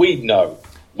 We know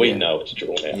it's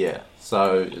drawn out. Yeah.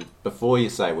 So before you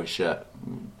say we're shit,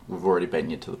 we've already beaten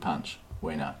you to the punch.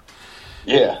 We know.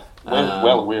 Yeah. We're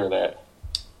well aware of that.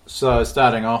 So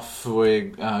starting off, we're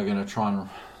going to try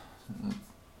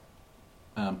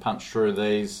and punch through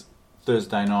these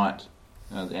Thursday night.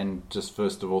 And just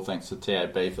first of all, thanks to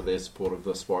TAB for their support of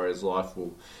this Warriors Life.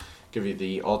 We'll give you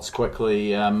the odds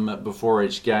quickly before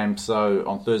each game. So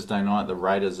on Thursday night, the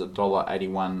Raiders are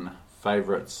 $1.81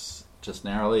 favourites, just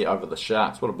narrowly over the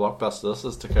Sharks. What a blockbuster this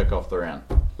is to kick off the round.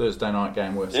 Thursday night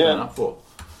game worth staying up for.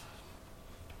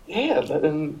 Yeah,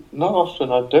 and not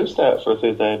often I do stay up for a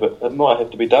Thursday, but it might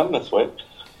have to be done this week.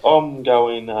 I'm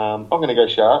going to go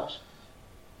Sharks.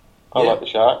 I like the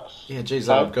Sharks. Yeah, geez,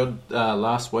 they looked good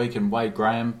last week, and Wade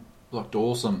Graham looked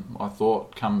awesome, I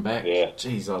thought, coming back. Yeah.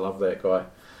 Geez, I love that guy.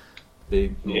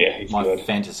 He's my good.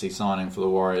 fantasy signing for the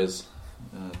Warriors.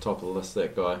 Top of the list,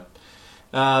 that guy.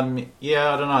 I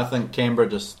don't know. I think Canberra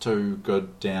just too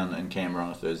good down in Canberra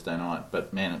on a Thursday night.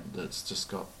 But, man, it's just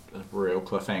got a real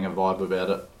cliffhanger vibe about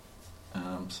it.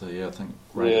 I think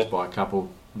Raiders by a couple.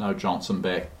 No Johnson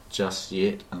back just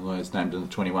yet, although he's named in the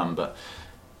 21. But,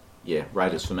 yeah,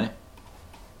 Raiders for me.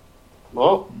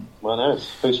 Well, who knows?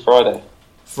 Who's Friday?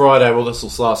 Friday, well, this will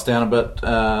slow us down a bit.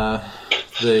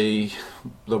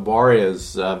 The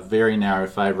Warriors are very narrow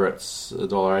favourites,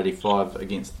 $1.85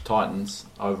 against the Titans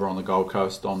over on the Gold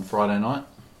Coast on Friday night.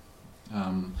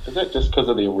 Is that just because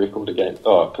of their record against...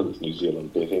 Oh, because it's New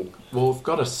Zealand betting. Well, we've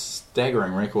got a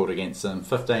staggering record against them.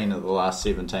 15 of the last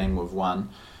 17 we've won.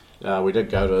 We did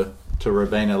go to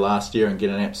Robina last year and get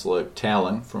an absolute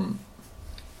toweling from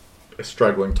a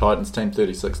struggling Titans team,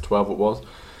 36-12 it was.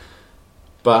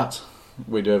 But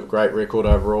we do have a great record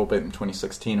overall, beat them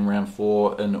 26-10 in round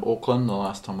 4 in Auckland, the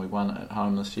last time we won at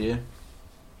home this year.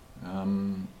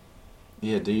 Do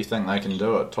you think they can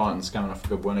do it? Titans coming off a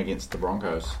good win against the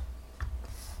Broncos.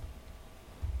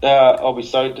 I'll be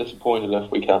so disappointed if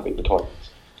we can't beat the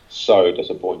Titans. So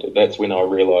disappointed. That's when I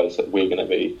realise that we're going to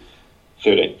be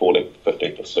 13th, 14th,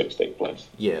 15th or 16th place.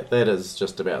 Yeah, that is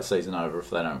just about season over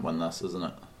if they don't win this, isn't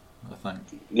it? I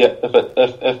think. Yeah,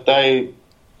 if they...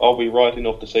 I'll be writing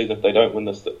off the season if they don't win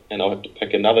this, and I'll have to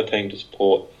pick another team to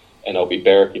support, and I'll be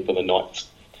barracking for the Knights.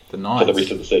 The Knights? For the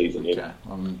rest of the season, yeah.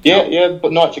 Okay.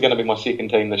 But Knights are going to be my second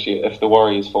team this year if the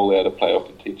Warriors fall out of playoff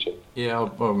contention. Yeah, I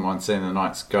wouldn't mind seeing the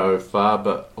Knights go far,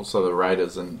 but also the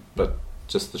Raiders, but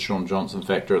just the Sean Johnson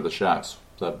factor of the Sharks,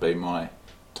 that'd be my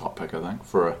top pick, I think,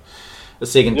 for a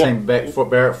second team back for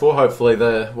Barrett for. Hopefully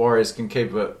the Warriors can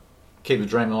keep the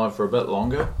dream alive for a bit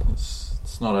longer.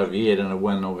 It's not over yet, and a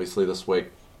win, obviously, this week,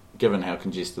 given how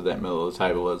congested that middle of the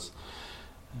table is,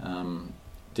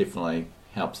 definitely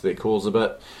helps their cause a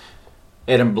bit.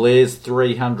 Adam Blair's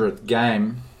 300th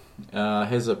game.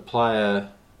 Has a player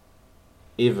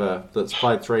ever that's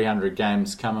played 300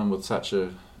 games come in with such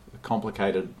a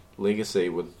complicated legacy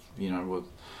with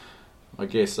I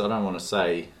guess, I don't want to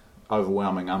say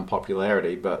overwhelming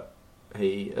unpopularity, but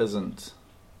he isn't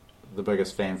the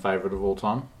biggest fan favourite of all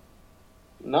time?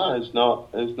 No, it's not.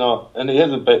 It's not. And he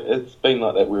hasn't been, it's been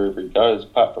like that wherever he goes,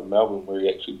 apart from Melbourne, where he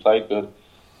actually played good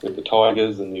with the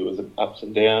Tigers, and there was ups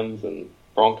and downs, and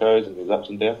Broncos, and there's ups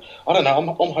and downs. I don't know.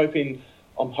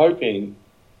 I'm hoping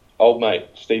old mate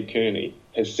Steve Kearney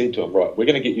has said to him, right, we're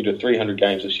going to get you to 300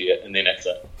 games this year, and then that's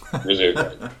it. Reserve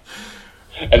grade.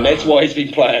 And that's why he's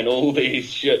been playing all these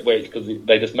shit weeks, because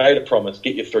they just made a promise,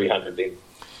 get you 300, then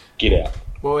get out.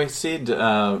 Well, he said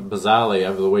bizarrely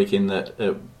over the weekend that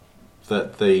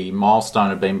the milestone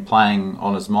had been playing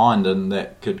on his mind, and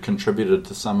that could contributed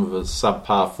to some of his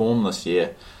subpar form this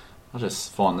year. I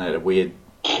just find that a weird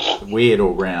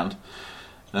all round.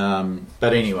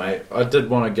 But anyway, I did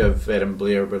want to give Adam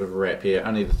Blair a bit of a rap here.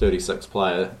 Only the 36th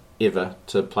player ever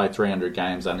to play 300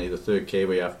 games, only the third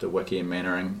Kiwi after Wiki and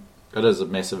Mannering. It is a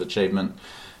massive achievement.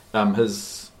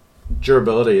 His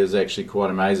durability is actually quite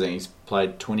amazing. He's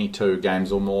played 22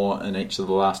 games or more in each of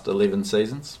the last 11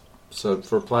 seasons. So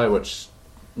for a player which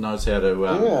knows how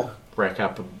to rack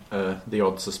up the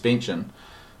odd suspension,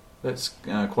 that's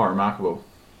quite remarkable.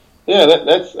 Yeah,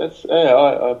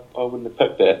 I wouldn't have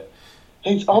picked that.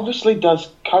 He's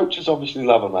coaches obviously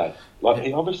love him, mate.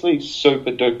 He's obviously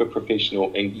super duper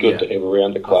professional and good to have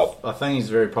around the club. I think he's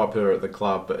very popular at the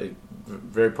club, but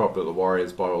very popular at the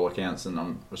Warriors by all accounts,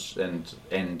 and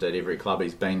at every club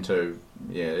he's been to.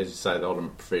 Yeah, as you say, the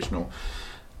ultimate professional.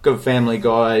 Good family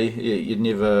guy. You'd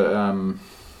never,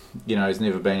 he's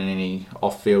never been in any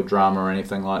off-field drama or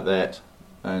anything like that,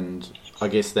 and I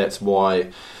guess that's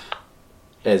why,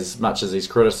 as much as he's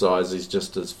criticised, he's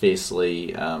just as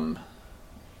fiercely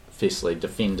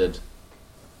defended.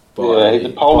 He's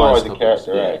a polarising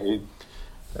character.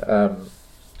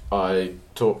 I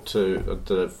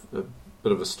did a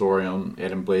bit of a story on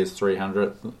Adam Blair's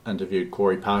 300th. Interviewed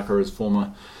Corey Parker, his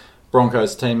former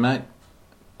Broncos teammate.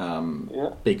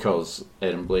 Because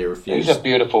Adam Blair refused. He's a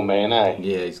beautiful man, eh?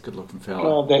 Yeah, he's a good-looking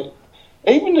fella.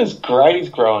 Even his grey's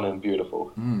growing in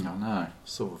beautiful. I know.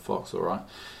 Silver fox, all right.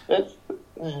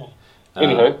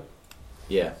 Anywho.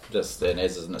 Yeah, just and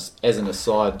as an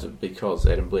aside, because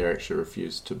Adam Blair actually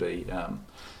refused to be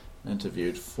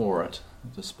interviewed for it,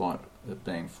 despite it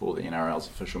being for the NRL's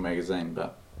official magazine,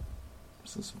 but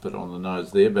this is a bit on the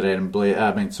nose there. But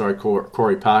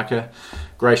Corey Parker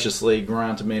graciously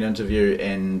granted me an interview,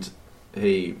 and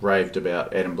he raved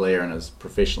about Adam Blair and his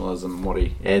professionalism, what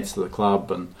he adds to the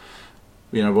club, and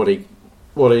what he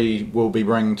will be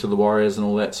bringing to the Warriors and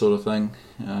all that sort of thing.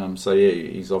 So yeah,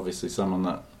 he's obviously someone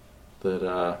that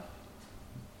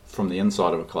from the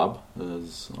inside of a club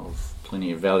is of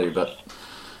plenty of value, but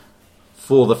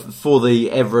for the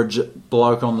average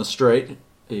bloke on the street,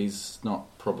 he's not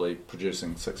probably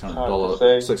producing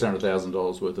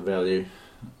 $600,000 worth of value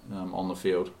on the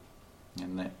field,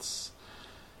 and that's,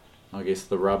 I guess,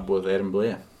 the rub with Adam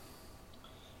Blair.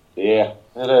 Yeah,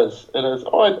 it is. It is.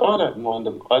 I don't mind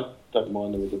him. I don't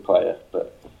mind him as a player,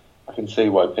 but I can see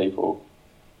why people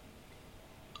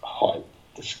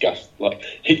disgust. Like,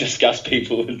 he disgusts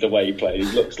people with the way he plays.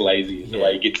 He looks lazy, the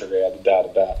way he gets around and da.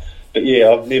 But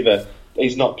yeah,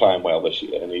 he's not playing well this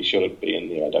year, and he shouldn't be in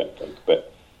there, I don't think.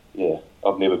 But yeah,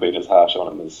 I've never been as harsh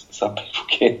on him as some people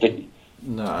can be.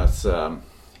 No, it's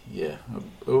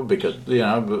it would be good.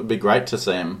 It would be great to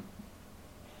see him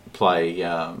play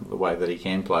the way that he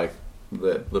can play.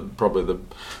 Probably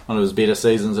one of his better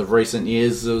seasons of recent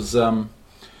years was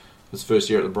his first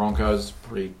year at the Broncos.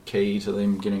 Pretty key to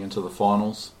them getting into the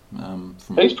finals.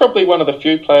 He's probably one of the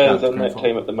few players in that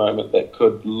team at the moment that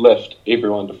could lift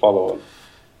everyone to follow him.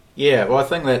 Yeah, well, I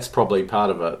think that's probably part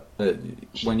of it.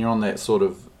 When you're on that sort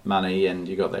of money and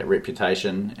you got that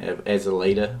reputation as a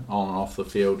leader on and off the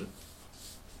field,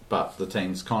 but the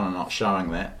team's kind of not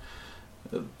showing that.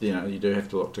 You do have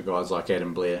to look to guys like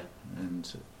Adam Blair, and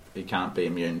he can't be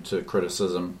immune to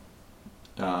criticism.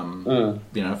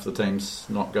 If the team's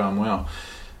not going well,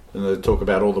 and they talk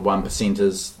about all the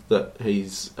 1%ers that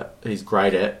he's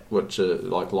great at, which are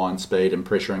like line speed and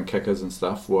pressure and kickers and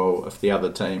stuff. Well, if the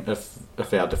other team,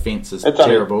 if our defence is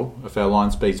terrible, if our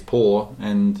line speed's poor,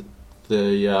 and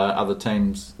the other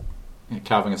team's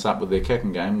carving us up with their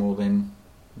kicking game, well then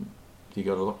you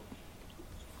got to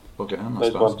look at him.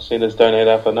 Those 1%ers don't add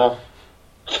up enough.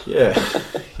 Yeah.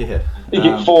 You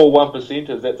get 4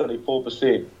 1%ers. That's only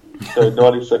 4%. So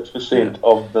 96%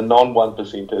 of the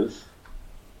non-1%ers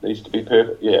needs to be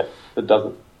perfect. Yeah, it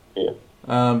doesn't. Yeah.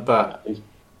 But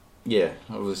yeah,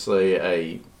 obviously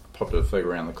a popular figure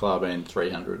around the club, and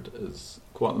 300 is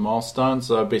quite the milestone.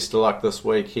 So best of luck this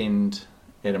weekend,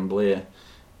 Adam Blair.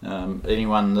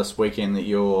 Anyone this weekend that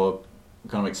you're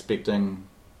kind of expecting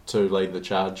to lead the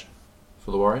charge for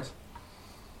the Warriors?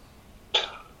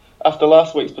 After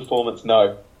last week's performance,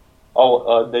 no.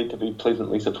 I need to be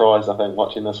pleasantly surprised, I think,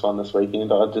 watching this one this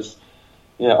weekend. I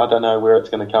don't know where it's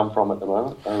going to come from at the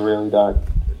moment. I really don't.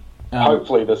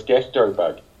 Hopefully this gastro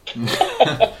bug. could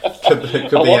I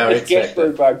want this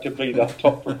gastro bug to be the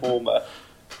top performer.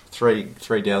 Three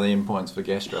Dalian points for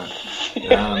gastro.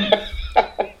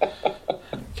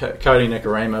 Cody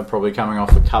Nikorima probably coming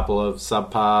off a couple of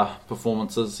subpar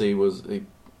performances. He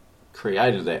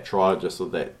created that try just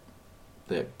with that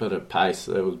bit of pace.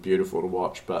 It was beautiful to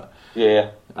watch, but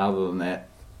yeah, other than that,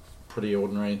 pretty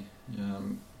ordinary.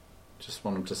 Just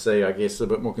want him to see, I guess, a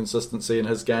bit more consistency in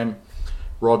his game.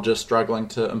 Roger struggling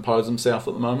to impose himself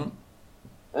at the moment.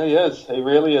 He is. He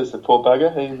really is, the poor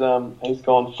bugger. He's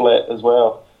gone flat as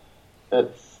well.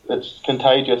 It's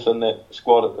contagious in that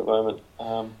squad at the moment.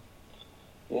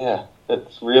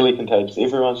 It's really contagious.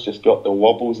 Everyone's just got the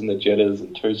wobbles and the jitters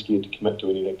and too scared to commit to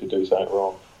anything to do something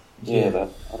wrong. I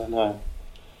don't know.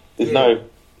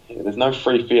 There's no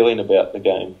free feeling about the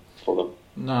game for them.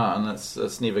 No, and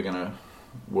it's never going to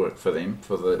work for them,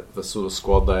 for the sort of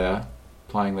squad they are,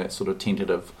 playing that sort of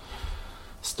tentative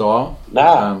style.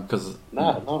 Not at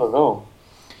all.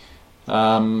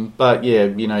 But yeah,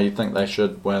 you think they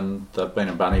should win. They've been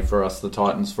a bunny for us, the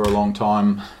Titans, for a long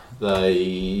time.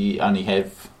 They only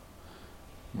have,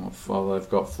 they've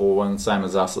got 4 wins, same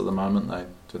as us at the moment. They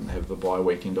didn't have the bye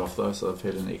weekend off though, so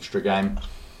they've had an extra game.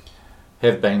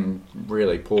 Have been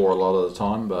really poor a lot of the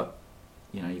time, but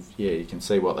you can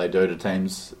see what they do to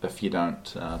teams if you don't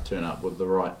turn up with the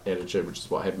right attitude, which is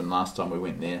what happened last time we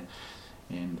went there,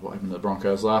 and what happened to the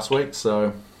Broncos last week.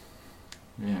 So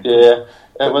it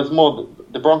was more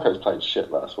the Broncos played shit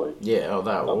last week. Yeah,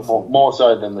 they were awful. More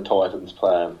so than the Titans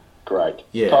playing great.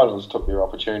 Yeah. The Titans took their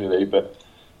opportunity, but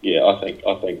I think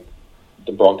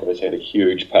the Broncos had a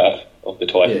huge part of the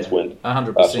Titans win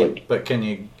 100%. But can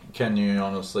you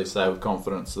honestly say with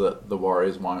confidence that the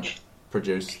Warriors won't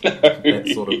produce that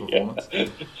sort of performance? No,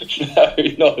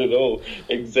 not at all.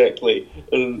 Exactly.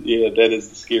 And that is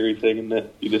the scary thing, isn't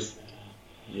it? You just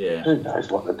who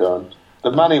knows what they're doing.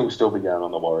 The money will still be going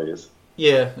on the Warriors.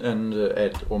 Yeah, and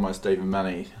at almost even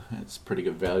money, it's pretty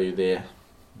good value there.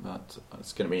 But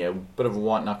it's going to be a bit of a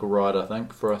white knuckle ride, I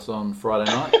think, for us on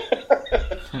Friday night.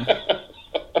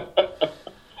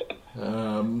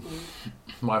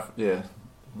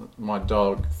 My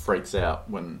dog freaks out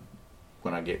when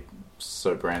I get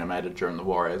super animated during the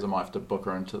Warriors. I might have to book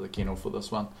her into the kennel for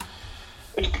this one.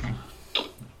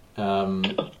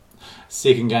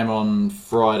 Second game on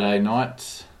Friday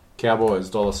night. Cowboys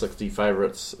 $1.60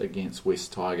 favourites against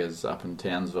West Tigers up in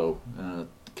Townsville.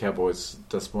 Cowboys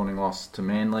disappointing loss to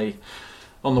Manly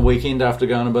on the weekend after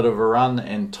going a bit of a run,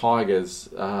 and Tigers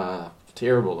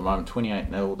terrible at the moment,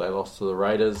 28-0 they lost to the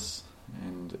Raiders,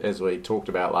 and as we talked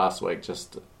about last week,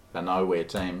 just a nowhere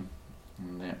team,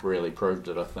 and that really proved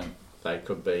it. I think they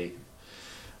could be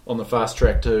on the fast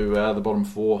track to the bottom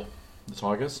four, the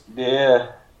Tigers.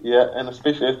 Yeah, and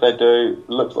especially if they do, it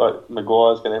looks like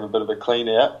Maguire's going to have a bit of a clean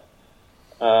out.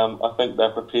 I think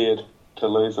they're prepared to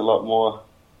lose a lot more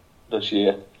this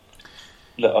year.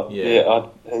 He's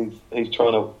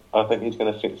trying to. I think he's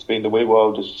going to spend a wee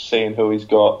while just seeing who he's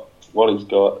got, what he's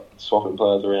got, swapping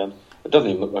players around. It doesn't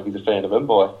even look like he's a fan of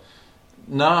Imbai.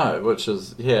 No, which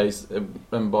is he's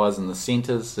Imbai's in the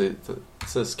centres.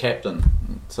 It's his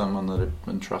captain, someone that had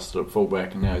been trusted at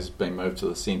fullback, and now he's been moved to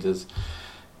the centres.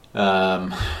 I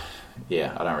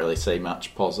don't really see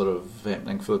much positive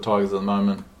happening for the Tigers at the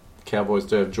moment. Cowboys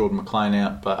do have Jordan McLean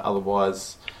out, but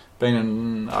otherwise been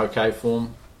in okay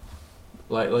form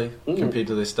lately compared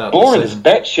to their start. Boring as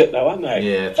batshit though, aren't they?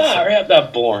 Yeah, far out.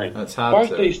 They're boring. It's hard.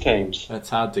 Both these teams. It's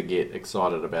hard to get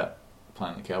excited about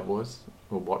playing the Cowboys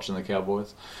or watching the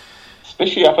Cowboys,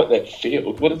 especially up at that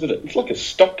field. What is it? It's like a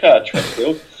stock car track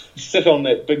field. You sit on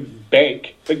that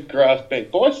big grass bank.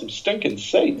 Buy some stinking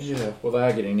seats. Yeah, well, they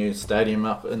are getting a new stadium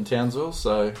up in Townsville,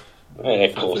 so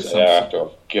of course they are. After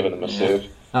I've given them a serve.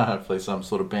 Hopefully some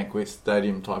sort of banquet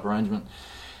stadium type arrangement.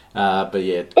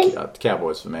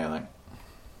 Cowboys for me, I think.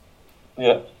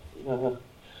 Yeah.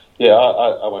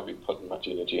 I won't be putting much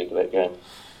energy into that game.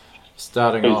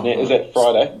 Starting off, is that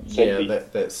Friday? Yeah,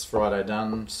 that's Friday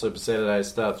done. Super Saturday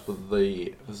starts with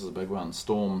this is a big one.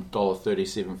 Storm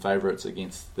 $1.37 favourites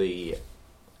against the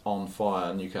on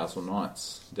fire Newcastle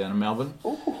Knights down in Melbourne.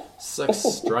 Ooh. 6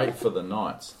 straight for the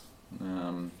Knights.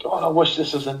 God, I wish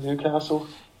this was in Newcastle.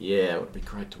 Yeah, it would be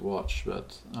great to watch,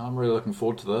 but I'm really looking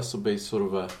forward to this. It'll be sort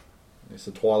of a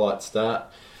twilight start.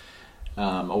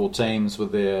 All teams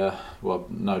with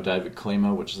no David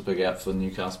Klima, which is a big out for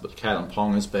Newcastle, but Kalen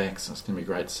Pong is back, so it's going to be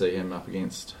great to see him up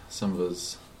against some of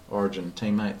his Origin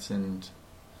teammates and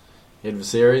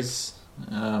adversaries.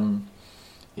 How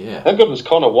good was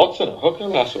Connor Watson at hooker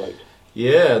last week?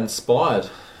 Yeah, inspired.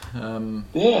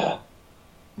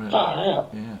 Far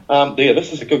out. Yeah.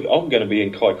 This is a good. I'm going to be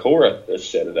in Kaikoura this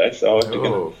Saturday, so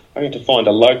I have to find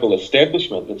a local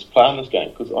establishment that's playing this game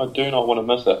because I do not want to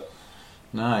miss it.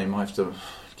 No, you might have to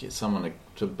get someone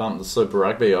to bump the Super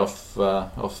Rugby off the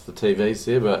TVs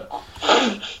there, but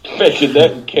imagine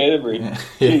that in Canterbury.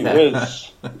 Gee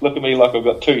whiz. Look at me like I've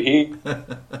got 2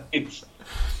 heads.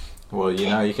 Well,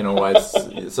 you can always.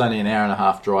 It's only an hour and a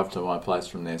half drive to my place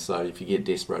from there, so if you get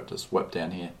desperate, just whip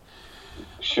down here.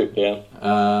 Shoot down.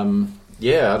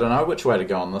 I don't know which way to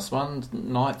go on this one.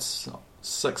 Knights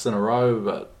 6 in a row,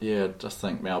 but I just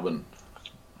think Melbourne.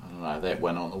 I don't know, that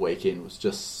win on the weekend was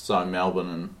just so Melbourne,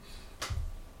 and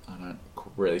I don't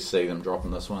really see them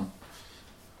dropping this one.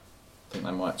 I think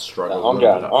they might struggle. I'm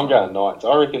going Knights.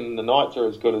 I reckon the Knights are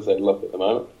as good as they look at the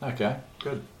moment. Okay,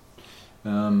 good.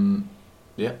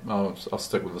 I'll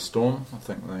stick with the Storm. I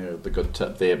think they're the good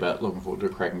tip there about looking forward to a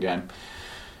cracking game.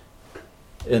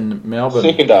 In Melbourne,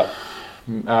 second up,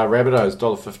 Rabbitohs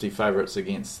 $1.50 favourites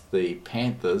against the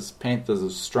Panthers. Panthers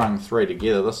have strung 3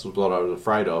 together. This was what I was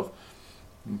afraid of.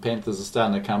 And Panthers are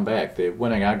starting to come back. They're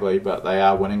winning ugly, but they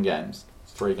are winning games.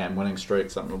 3-game winning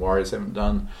streak, something the Warriors haven't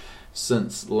done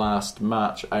since last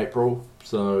March, April.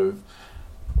 So,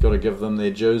 got to give them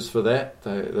their dues for that.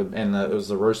 It was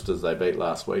the Roosters they beat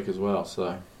last week as well.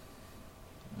 So,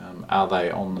 are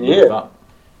they on the move up?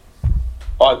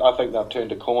 I think they've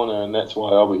turned a corner, and that's why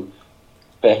I'll be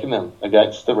backing them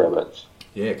against the Rabbits.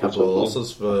 Yeah, a couple of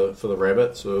losses for the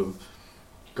Rabbits who've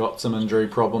got some injury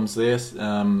problems there.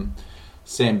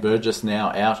 Sam Burgess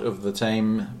now out of the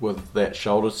team with that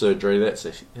shoulder surgery. That's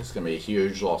going to be a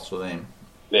huge loss for them.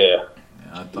 Yeah,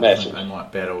 I think they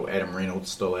might battle. Adam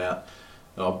Reynolds still out.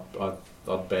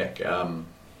 I'd back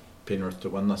Penrith to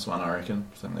win this one, I reckon.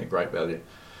 I think they're great value.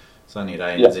 It's only at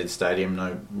ANZ Stadium,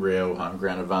 no real home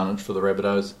ground advantage for the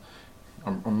Rabbitohs.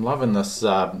 I'm loving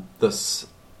this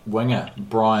winger,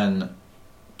 Brian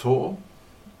Tor.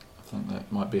 I think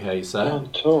that might be how you say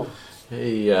it. Tor.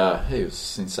 He was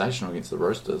sensational against the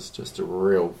Roosters. Just a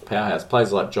real powerhouse.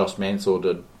 Plays like Josh Mansour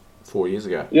did 4 years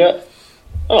ago. Yeah.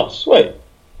 Oh, sweet.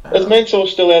 Is Mansour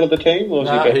still out of the team, or is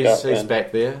he back up? He's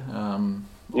back there on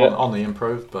the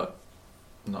improve, but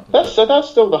not. So they're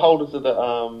still the holders of the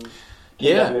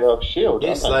TWL Shield.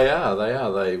 Yes, aren't they are. They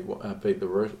are. They beat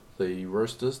the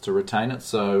Roosters to retain it.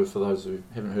 So for those who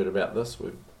haven't heard about this,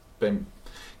 we've been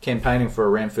campaigning for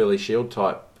a Ranfurly Shield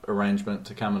type arrangement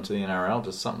to come into the NRL,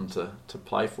 just something to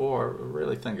play for. I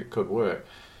really think it could work.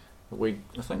 I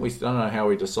don't know how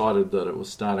we decided that it was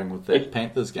starting with that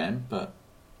Panthers game, but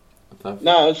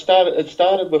no, it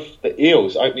started with the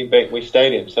Eels opening Bankwest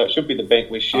Stadium, so it should be the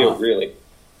Bankwest Shield, really.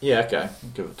 Yeah, okay. I'll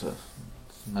give it to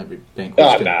maybe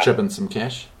Bankwest can chip in some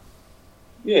cash.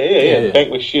 Yeah.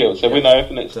 Bankwest Shield. So when they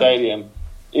opened that stadium,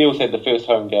 Eels had the first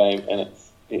home game, and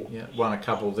it's won a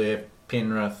couple there.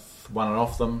 Penrith won it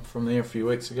off them from there a few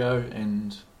weeks ago,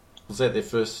 and was that their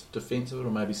first defensive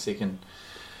or maybe second?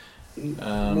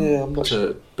 I'm not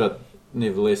sure. But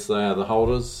nevertheless, they are the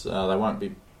holders. They won't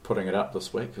be putting it up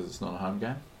this week because it's not a home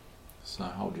game, so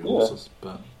hold your horses.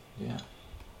 But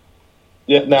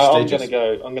no, I'm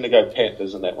going to go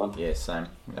Panthers in that one. Yeah, same.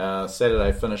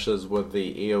 Saturday finishes with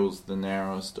the Eels, the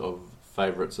narrowest of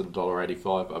favourites at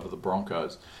 $1.85 over the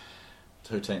Broncos.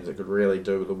 Two teams that could really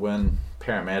do with a win.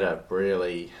 Parramatta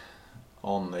really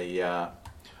on the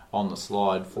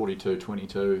slide,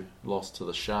 42-22, lost to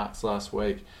the Sharks last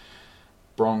week.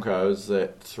 Broncos,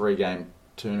 that 3-game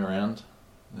turnaround,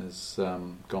 has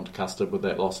gone to custard with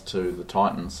that loss to the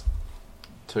Titans.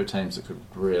 Two teams that could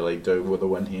really do with a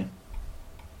win here.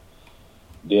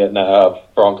 Yeah, no,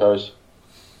 Broncos.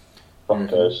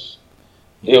 Eels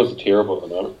are terrible at the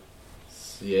moment.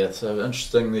 Yeah, so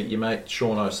interesting that your mate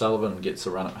Sean O'Sullivan gets a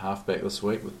run at halfback this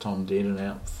week with Tom Dearden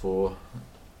out for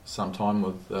some time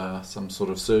with some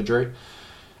sort of surgery.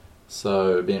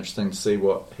 So it'll be interesting to see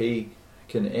what he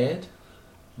can add.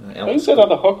 Who's that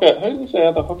other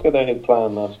hooker they had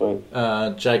playing last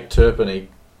week? Jake Turpin. He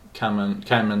came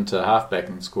into halfback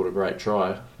and scored a great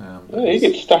try. He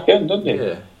gets stuck in, doesn't he?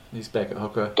 Yeah, he's back at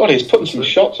hooker. God, he's putting some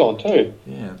shots on too.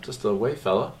 Yeah, just a wee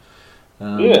fella.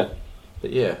 But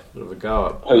yeah, bit of a go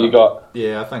up. Who you got?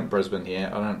 Yeah, I think Brisbane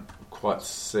here. I don't quite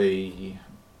see...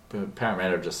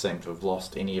 Parramatta just seem to have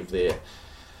lost any of their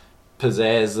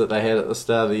pizzazz that they had at the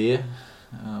start of the year.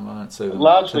 I don't see them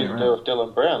largely to do with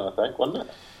Dylan Brown, I think, wasn't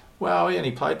it? Well, yeah, and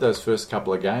he played those first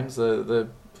couple of games. The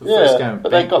first game, but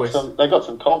they got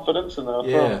some confidence and they were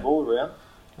throwing the ball around.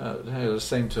 They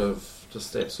seem to have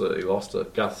just absolutely lost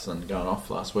it. Gutherson going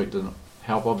off last week didn't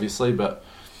help, obviously, but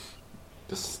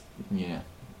just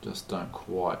don't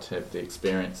quite have the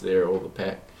experience there or the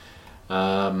pack.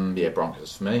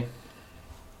 Broncos for me.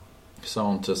 So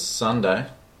on to Sunday,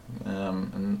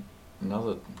 and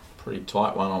another pretty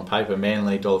tight one on paper.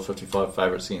 Manly $1.55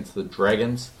 favourites against the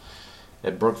Dragons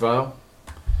at Brookvale.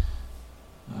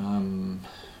 The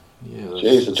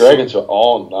Dragons were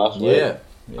on last week. Yeah.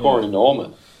 Corey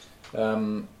Norman.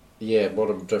 What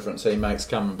a difference he makes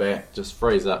coming back. Just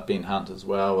frees up Ben Hunt as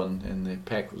well, and their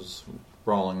pack was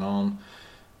rolling on.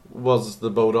 Was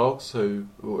the Bulldogs who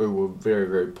were very,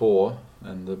 very poor,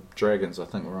 and the Dragons I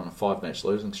think were on a 5-match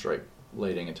losing streak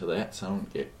leading into that, so I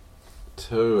don't get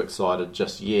too excited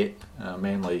just yet.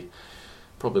 Manly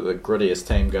probably the grittiest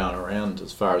team going around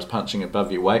as far as punching above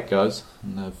your weight goes,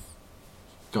 and they've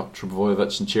got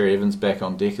Trebojevic and Cherry Evans back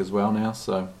on deck as well now,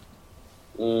 so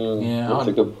that's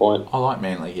a good point. I like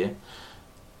Manly here.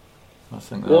 I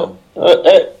think at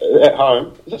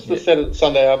home. Is this the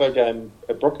Sunday Arvo game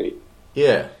at Brookie?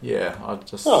 Yeah.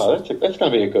 That's going to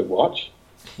be a good watch.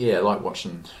 Yeah, I like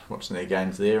watching their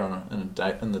games there in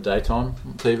the daytime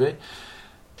on TV.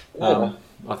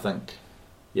 I think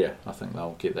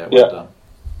they'll get that one done.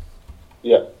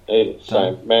 Yeah,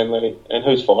 same. Manly. And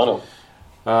who's final?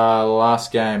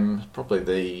 Last game, probably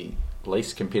the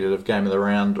least competitive game of the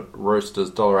round.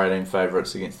 Roosters $1.18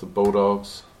 favourites against the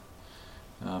Bulldogs.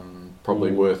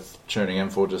 Probably worth tuning in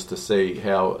for just to see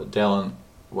how Dallin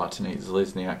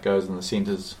Watene-Zelezniak goes in the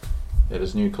centres at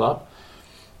his new club.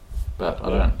 But I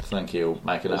don't think he'll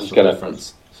make enough of a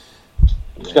difference.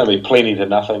 It's going to be plenty to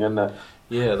nothing, isn't it?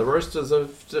 Yeah, the Roosters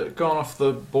have gone off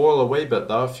the boil a wee bit,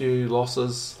 though. A few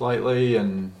losses lately,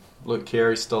 and Luke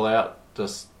Carey's still out.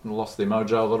 Just lost their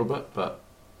mojo a little bit, but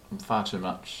far too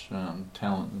much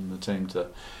talent in the team to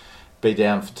be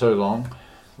down for too long.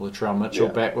 Latrell Mitchell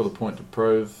back with a point to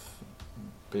prove.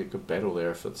 Be a good battle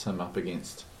there if it's him up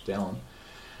against Dallin.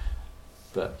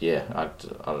 But yeah, I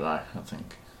don't know. I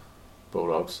think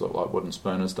Bulldogs look like wooden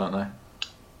spooners, don't they?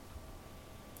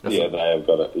 They have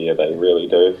got it. Yeah, they really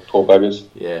do. Poor buggers.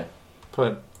 Yeah,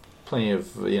 plenty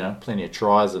of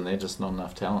tries in there, just not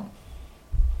enough talent.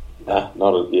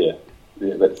 Yeah,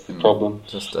 that's the problem.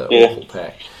 Just an awful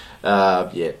pack.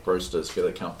 Roosters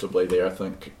fairly comfortably there, I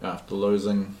think, after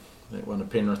losing that one to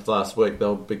Penrith last week.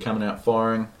 They'll be coming out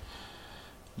firing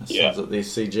as soon as at the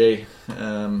SCG.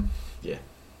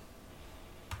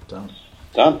 Done.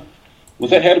 Was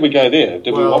that, how did we go there?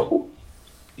 Did we waffle?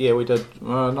 Yeah, we did.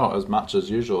 Well, not as much as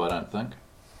usual, I don't think.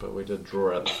 But we did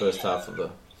draw out the first half of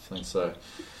the thing, so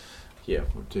yeah,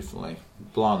 we're definitely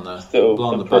blowing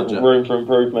the budget. Room for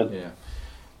improvement. Yeah.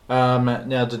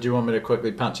 Now, did you want me to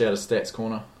quickly punch out a stats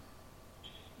corner?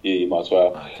 Yeah, you might as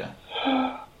well. Okay.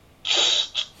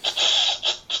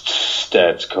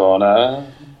 Stats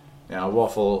corner. Now, I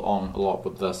waffle on a lot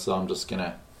with this, so I'm just going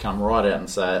to come right out and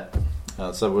say it.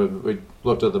 So we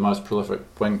looked at the most prolific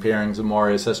wing pairings in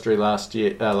Warriors history last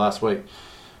week.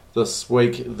 This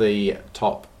week, the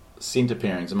top centre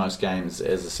pairings in most games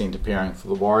as a centre pairing for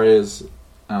the Warriors.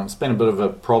 It's been a bit of a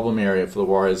problem area for the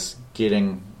Warriors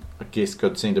getting, I guess,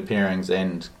 good centre pairings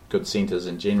and good centres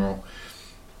in general.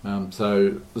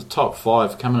 So the top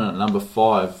 5, coming in at number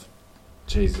 5,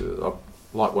 geez, I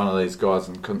like one of these guys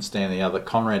and couldn't stand the other,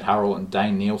 Conrad Hurrell and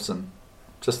Dane Nielsen.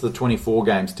 Just the 24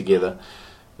 games together.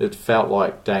 It felt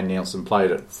like Dane Nielsen played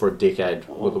it for a decade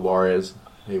with the Warriors.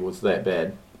 He was that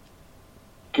bad.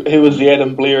 He was the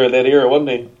Adam Blair of that era, wasn't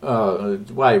he? Oh,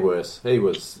 way worse. He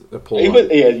was appalling.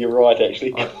 Yeah, you're right,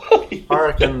 actually. I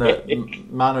reckon that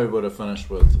Manu would have finished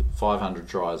with 500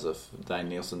 tries if Dane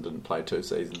Nielsen didn't play 2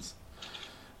 seasons.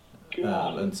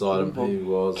 Inside him, he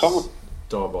was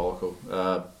diabolical.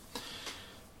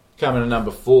 Coming to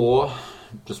number 4,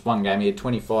 just one game. He had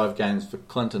 25 games for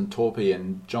Clinton Torpey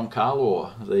and John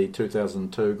Carlaw, the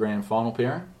 2002 grand final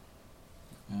pairing.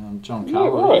 John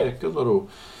Carlaw,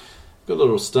 good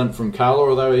little stint from Carlaw,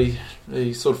 although he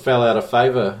sort of fell out of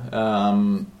favour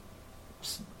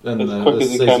in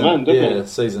the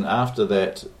season after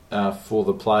that for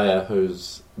the player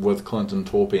who's with Clinton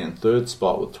Torpey in 3rd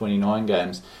spot with 29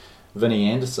 games, Vinnie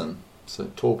Anderson. So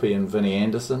Torpey and Vinnie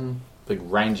Anderson, big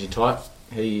rangy type.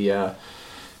 He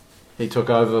took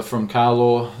over from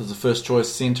Carlaw as the first choice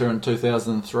centre in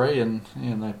 2003, and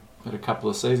they had a couple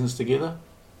of seasons together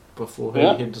before he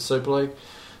headed to Super League.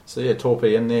 So yeah,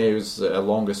 Torpey in there. He was a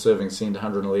longer serving centre,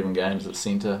 111 games at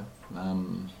centre,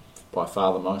 by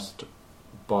far the most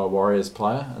by a Warriors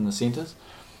player in the centres,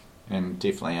 and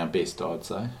definitely our best, I'd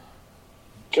say.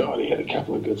 God, he had a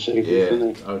couple of good seasons,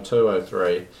 didn't he? 02,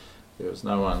 03. There was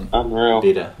no one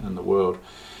better in the world.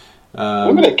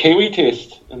 Remember that Kiwi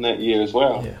test in that year as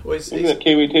well? Yeah. Remember that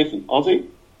Kiwi test in Aussie?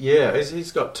 Yeah,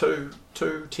 he's got two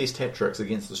test hat-tricks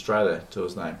against Australia to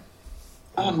his name.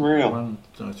 Unreal.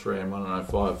 103 and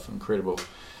 105. Incredible.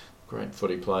 Great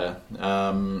footy player.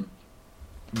 Now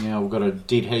we've got a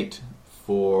dead heat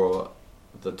for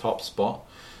the top spot.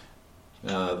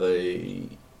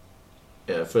 First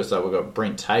up we've got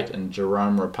Brent Tate and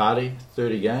Jerome Rapati,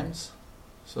 30 games.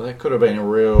 So that could have been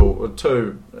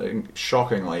two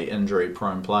shockingly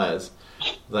injury-prone players.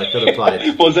 They could have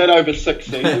played... Was that over 6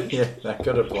 seasons? Yeah, they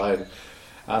could have played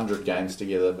 100 games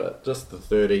together, but just the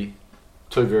 30.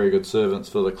 2 very good servants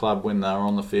for the club when they were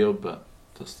on the field, but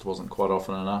just wasn't quite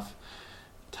often enough.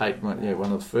 Tate,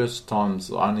 one of the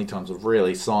only times I've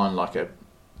really signed like a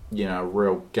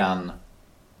real gun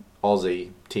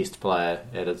Aussie test player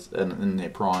in their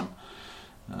prime.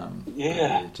 He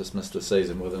just missed a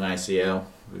season with an ACL.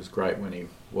 It was great when he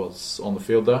was on the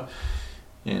field though.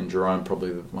 And Jerome,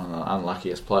 probably one of the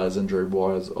unluckiest players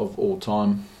injury-wise of all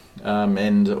time.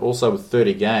 And also with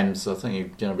 30 games, I think you're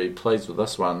going to be pleased with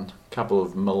this one. A couple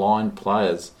of maligned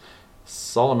players,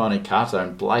 Solomone Kato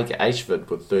and Blake Ashford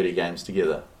with 30 games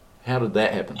together. How did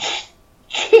that happen?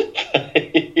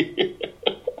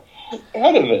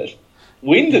 Out of it.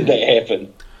 When did that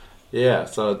happen? Yeah,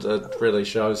 so it really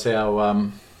shows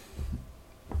how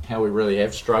we really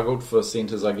have struggled for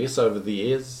centres, I guess, over the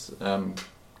years.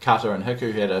 Kato and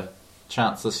Hiku had a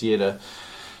chance this year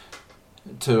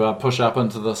to push up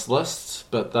into this list,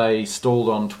 but they stalled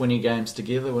on 20 games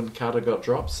together when Carter got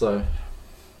dropped, so I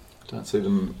don't see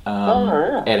them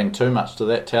adding too much to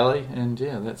that tally. And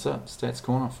yeah, that's it. Stats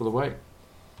Corner for the week.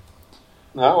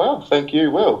 Oh, well, thank you,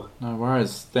 Will. No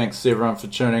worries. Thanks everyone for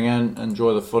tuning in.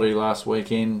 Enjoy the footy this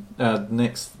weekend.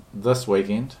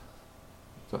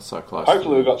 Got so close.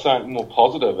 Hopefully we've got something more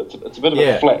positive. It's a bit of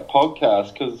a flat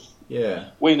podcast because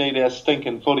we need our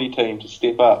stinking footy team to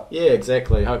step up. Yeah,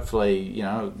 exactly. Hopefully,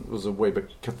 it was a wee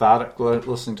bit cathartic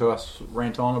listening to us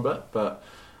rant on a bit, but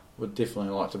we'd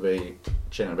definitely like to be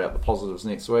chatting about the positives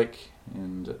next week.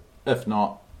 And if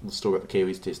not, we've still got the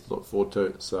Kiwis test to look forward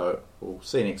to. So we'll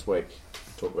see you next week.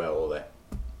 Talk about all that.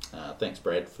 Thanks,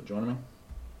 Brad, for joining me.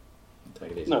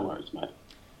 Take it easy. No worries, mate.